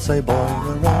 I'd say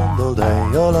boing around all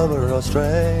day all over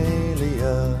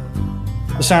Australia.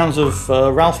 The sounds of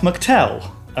Ralph McTell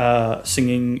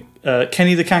singing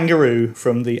Kenny the Kangaroo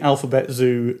from the Alphabet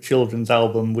Zoo children's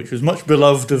album, which was much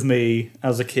beloved of me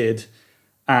as a kid,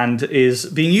 and is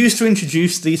being used to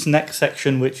introduce this next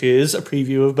section, which is a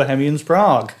preview of Bohemians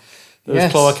Prague.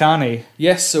 There's Cloacani.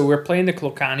 Yes, so we're playing the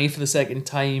Cloacani for the second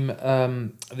time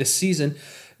this season.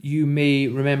 You may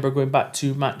remember going back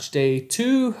to match day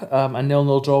 2, a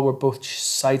 0-0 draw where both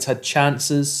sides had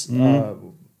chances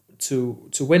to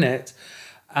win it.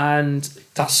 And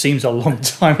that seems a long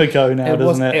time ago now,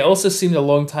 doesn't it? It also seemed a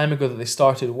long time ago that they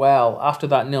started well. After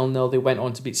that 0-0, they went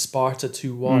on to beat Sparta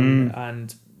 2-1,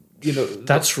 and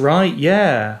that's right.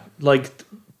 Yeah, like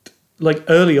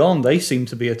early on, they seem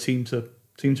to be a team to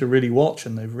really watch,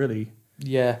 and they've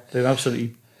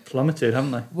absolutely plummeted,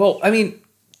 haven't they? Well, I mean,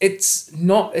 it's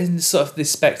not in sort of the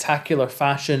spectacular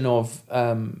fashion of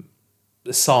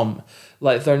some.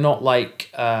 Like, they're not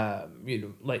like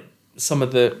like some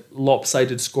of the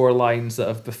lopsided score lines that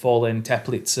have befallen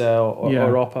Teplice or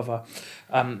Opava.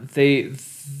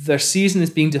 Their season is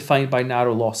being defined by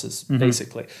narrow losses,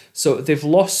 basically. So they've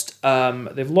lost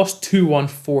 2-1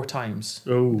 4 times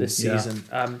this season.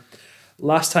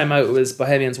 Last time out was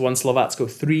Bohemians 1, Slovatsko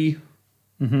 3.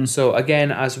 So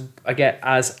again,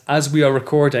 as we are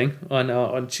recording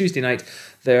on Tuesday night,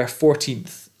 they're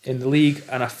 14th in the league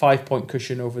and a 5-point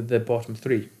cushion over the bottom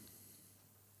 3.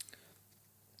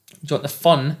 Do you want the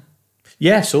fun?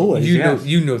 Yes, always.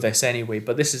 You know this anyway,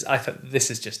 but I think this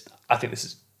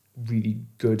is really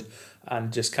good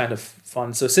and just kind of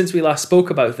fun. So since we last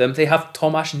spoke about them, they have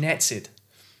Tomáš Netsid.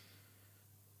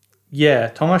 Yeah,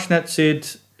 Tomáš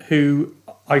Netsid, who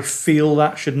I feel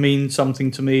that should mean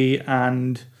something to me,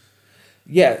 and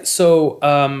yeah. So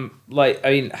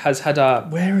has had a.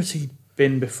 Where has he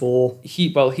been before?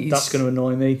 He's that's going to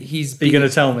annoy me. Are you going to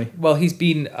tell me? Well, he's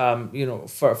been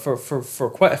for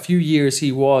quite a few years.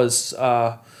 He was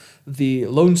the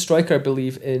lone striker, I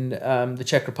believe, in the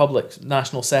Czech Republic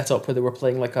national setup where they were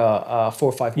playing like a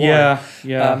 4-5-1.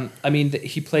 Yeah. I mean,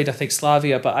 he played, I think,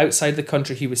 Slavia, but outside the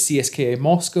country, he was CSKA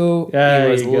Moscow. Yeah,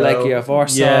 he was Legia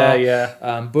Warsaw. Yeah.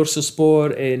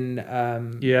 Bursaspor in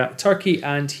Turkey,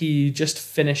 and he just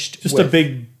finished a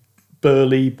big,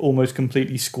 burly, almost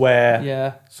completely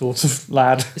square sort of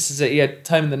lad. This is it. He had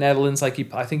time in the Netherlands. I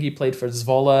think he played for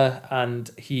Zwolle, and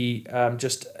he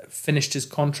just finished his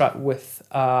contract with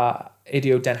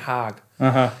ADO Den Haag.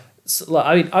 So,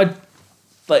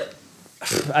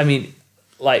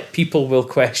 people will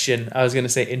question, I was going to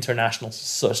say international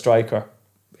sort of striker,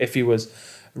 if he was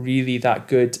really that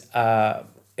good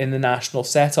in the national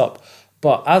setup.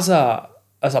 But as a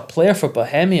player for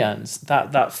Bohemians,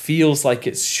 that feels like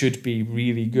it should be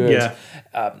really good. Yeah.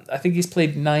 I think he's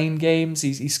played 9 games.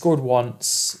 He scored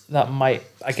once. That might,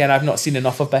 again, I've not seen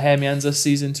enough of Bohemians this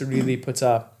season to really put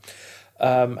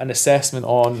an assessment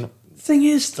on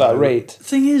that rate.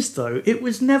 Thing is, though, it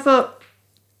was never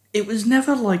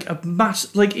like a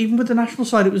mass. Like, even with the national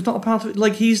side, it was not a part of it.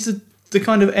 Like, he's the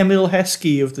kind of Emil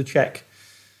Heskey of the Czech.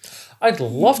 I'd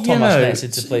love Tomáš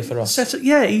Netsid to play for us.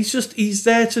 He's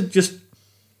there to just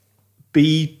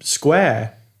be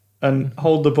square and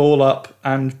hold the ball up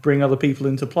and bring other people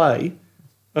into play,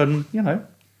 and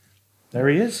there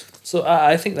he is. So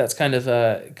I think that's kind of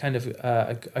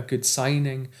a good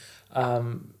signing.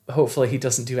 Hopefully he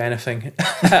doesn't do anything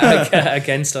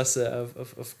against us,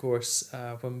 of course,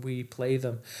 when we play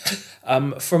them.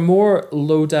 For more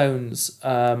lowdowns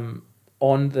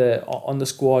on the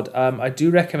squad, I do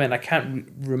recommend. I can't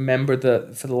remember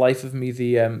for the life of me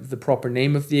the proper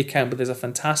name of the account, but there's a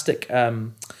fantastic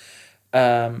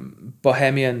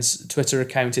Bohemians Twitter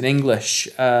account in English,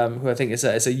 who I think is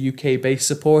a UK based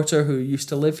supporter who used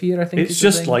to live here. I think it's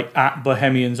just like at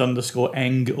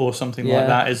Bohemians_eng or something like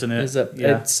that, isn't it? Is it?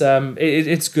 Yeah.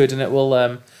 It's good, and it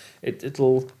will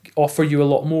it'll offer you a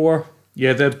lot more.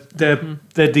 Yeah,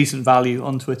 they're decent value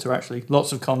on Twitter actually.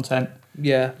 Lots of content.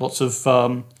 Yeah, lots of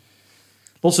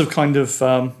kind of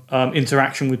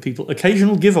interaction with people.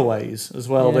 Occasional giveaways as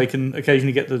well. Yeah. They can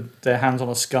occasionally get their hands on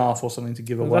a scarf or something to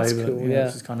give away. That's cool. Yeah,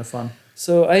 this is kind of fun.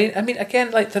 So I mean, again,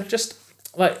 like they're just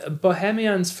like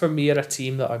Bohemians for me are a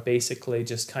team that are basically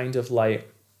just kind of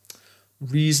like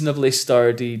reasonably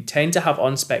sturdy. Tend to have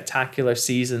unspectacular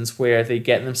seasons where they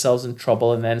get themselves in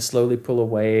trouble and then slowly pull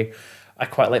away. I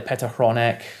quite like Petr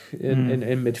Hronek in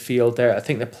midfield there. I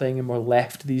think they're playing him more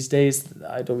left these days.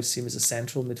 I'd always see him as a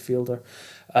central midfielder.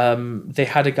 They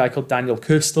had a guy called Daniel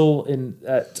Kustel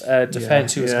at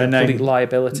defence who was a complete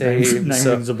liability. Name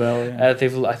rings a bell. Yeah. I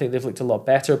think they've looked a lot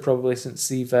better probably since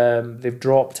they've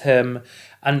dropped him,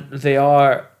 and they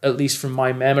are, at least from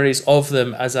my memories of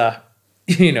them, as a,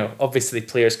 obviously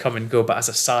players come and go, but as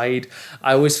a side,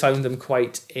 I always found them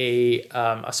quite a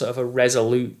sort of a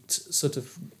resolute, sort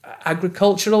of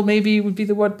agricultural, maybe would be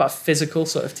the word, but physical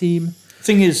sort of team.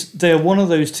 Thing is, they're one of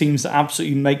those teams that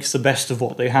absolutely makes the best of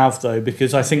what they have, though,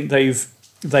 because I think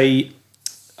they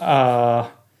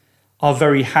are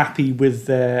very happy with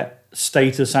their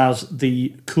status as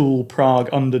the cool Prague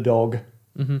underdog,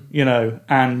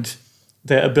 and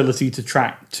their ability to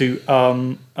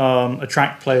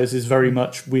attract players is very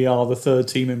much, we are the third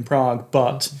team in Prague,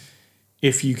 but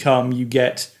if you come, you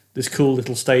get this cool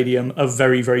little stadium, a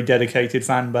very, very dedicated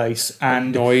fan base,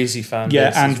 and a noisy fan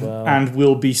base as well. And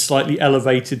will be slightly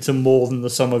elevated to more than the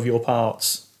sum of your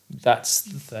parts. That's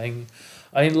the thing.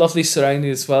 I mean, lovely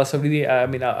surroundings as well. So really,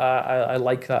 I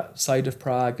like that side of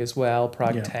Prague as well.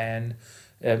 Prague 10.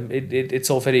 It's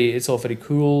all very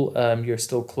cool. You're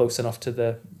still close enough to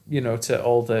the to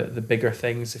all the bigger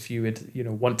things if you would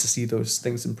want to see those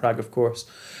things in Prague, of course.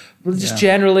 But just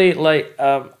generally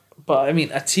but I mean,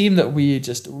 a team that we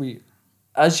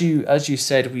as you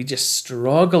said, we just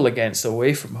struggle against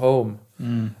away from home.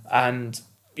 And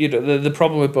the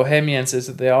problem with Bohemians is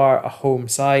that they are a home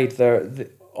side.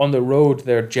 On the road,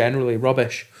 they're generally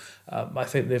rubbish. I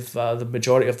think they've the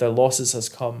majority of their losses has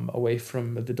come away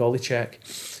from the Dolicek.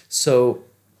 So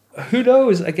who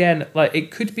knows? Again,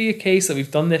 it could be a case that we've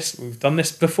done this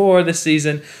before this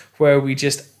season, where we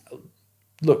just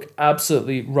look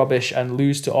absolutely rubbish and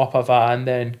lose to Opava and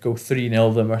then go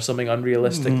 3-0 them or something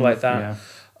unrealistic like that.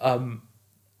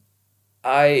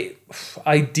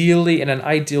 Ideally, in an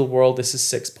ideal world, this is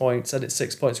 6 points, and it's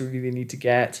 6 points we really need to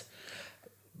get.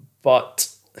 But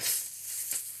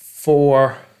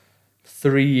 4-3.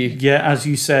 Yeah, as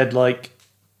you said, a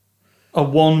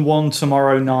 1-1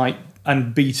 tomorrow night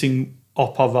and beating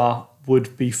Opava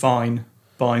would be fine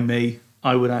by me.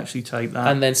 I would actually take that.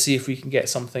 And then see if we can get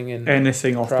something in.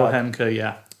 Anything off Prague. Bohemka,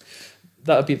 yeah.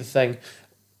 That would be the thing.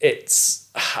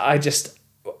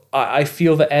 I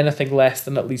feel that anything less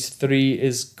than at least 3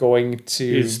 is going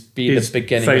to be the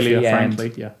beginning failure, of the end.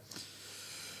 Frankly, yeah.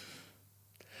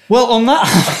 Well, on that,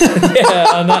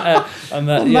 on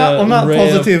that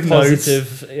positive note,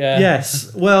 yeah.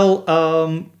 Yes. Well,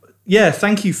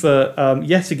 thank you for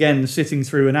yet again sitting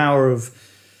through an hour of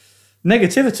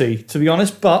negativity, to be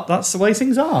honest, but that's the way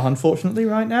things are, unfortunately,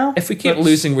 right now. If we keep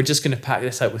losing, we're just going to pack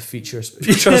this out with features.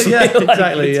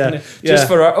 Exactly. Just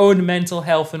for our own mental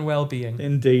health and well-being.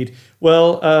 Indeed.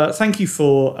 Well, thank you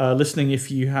for listening. If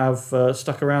you have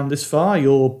stuck around this far,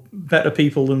 you're better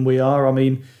people than we are. I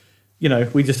mean,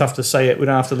 we just have to say it. We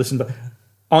don't have to listen, but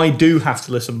I do have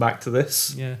to listen back to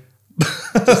this. Yeah.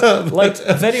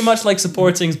 Very much like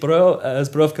supporting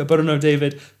Zbrojovka, Brno,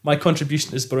 David, my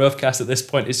contribution to Zbrojovcast at this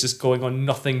point is just going on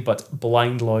nothing but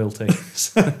blind loyalty.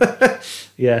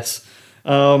 Yes.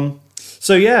 Follow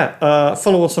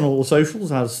us on all the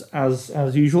socials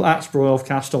as usual, at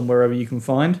Zbrojovcast on wherever you can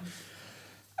find.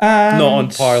 And not on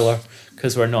Parler,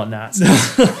 because we're not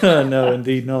Nazis. No,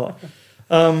 indeed not.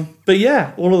 But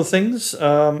yeah, all of the things.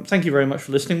 Thank you very much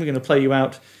for listening. We're going to play you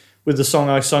out with the song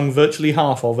I sung virtually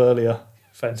half of earlier.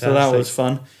 Fantastic. So that was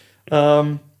fun.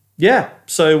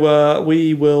 So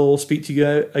we will speak to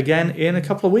you again in a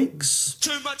couple of weeks.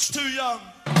 Too much too young.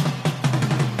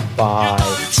 Bye.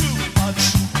 You know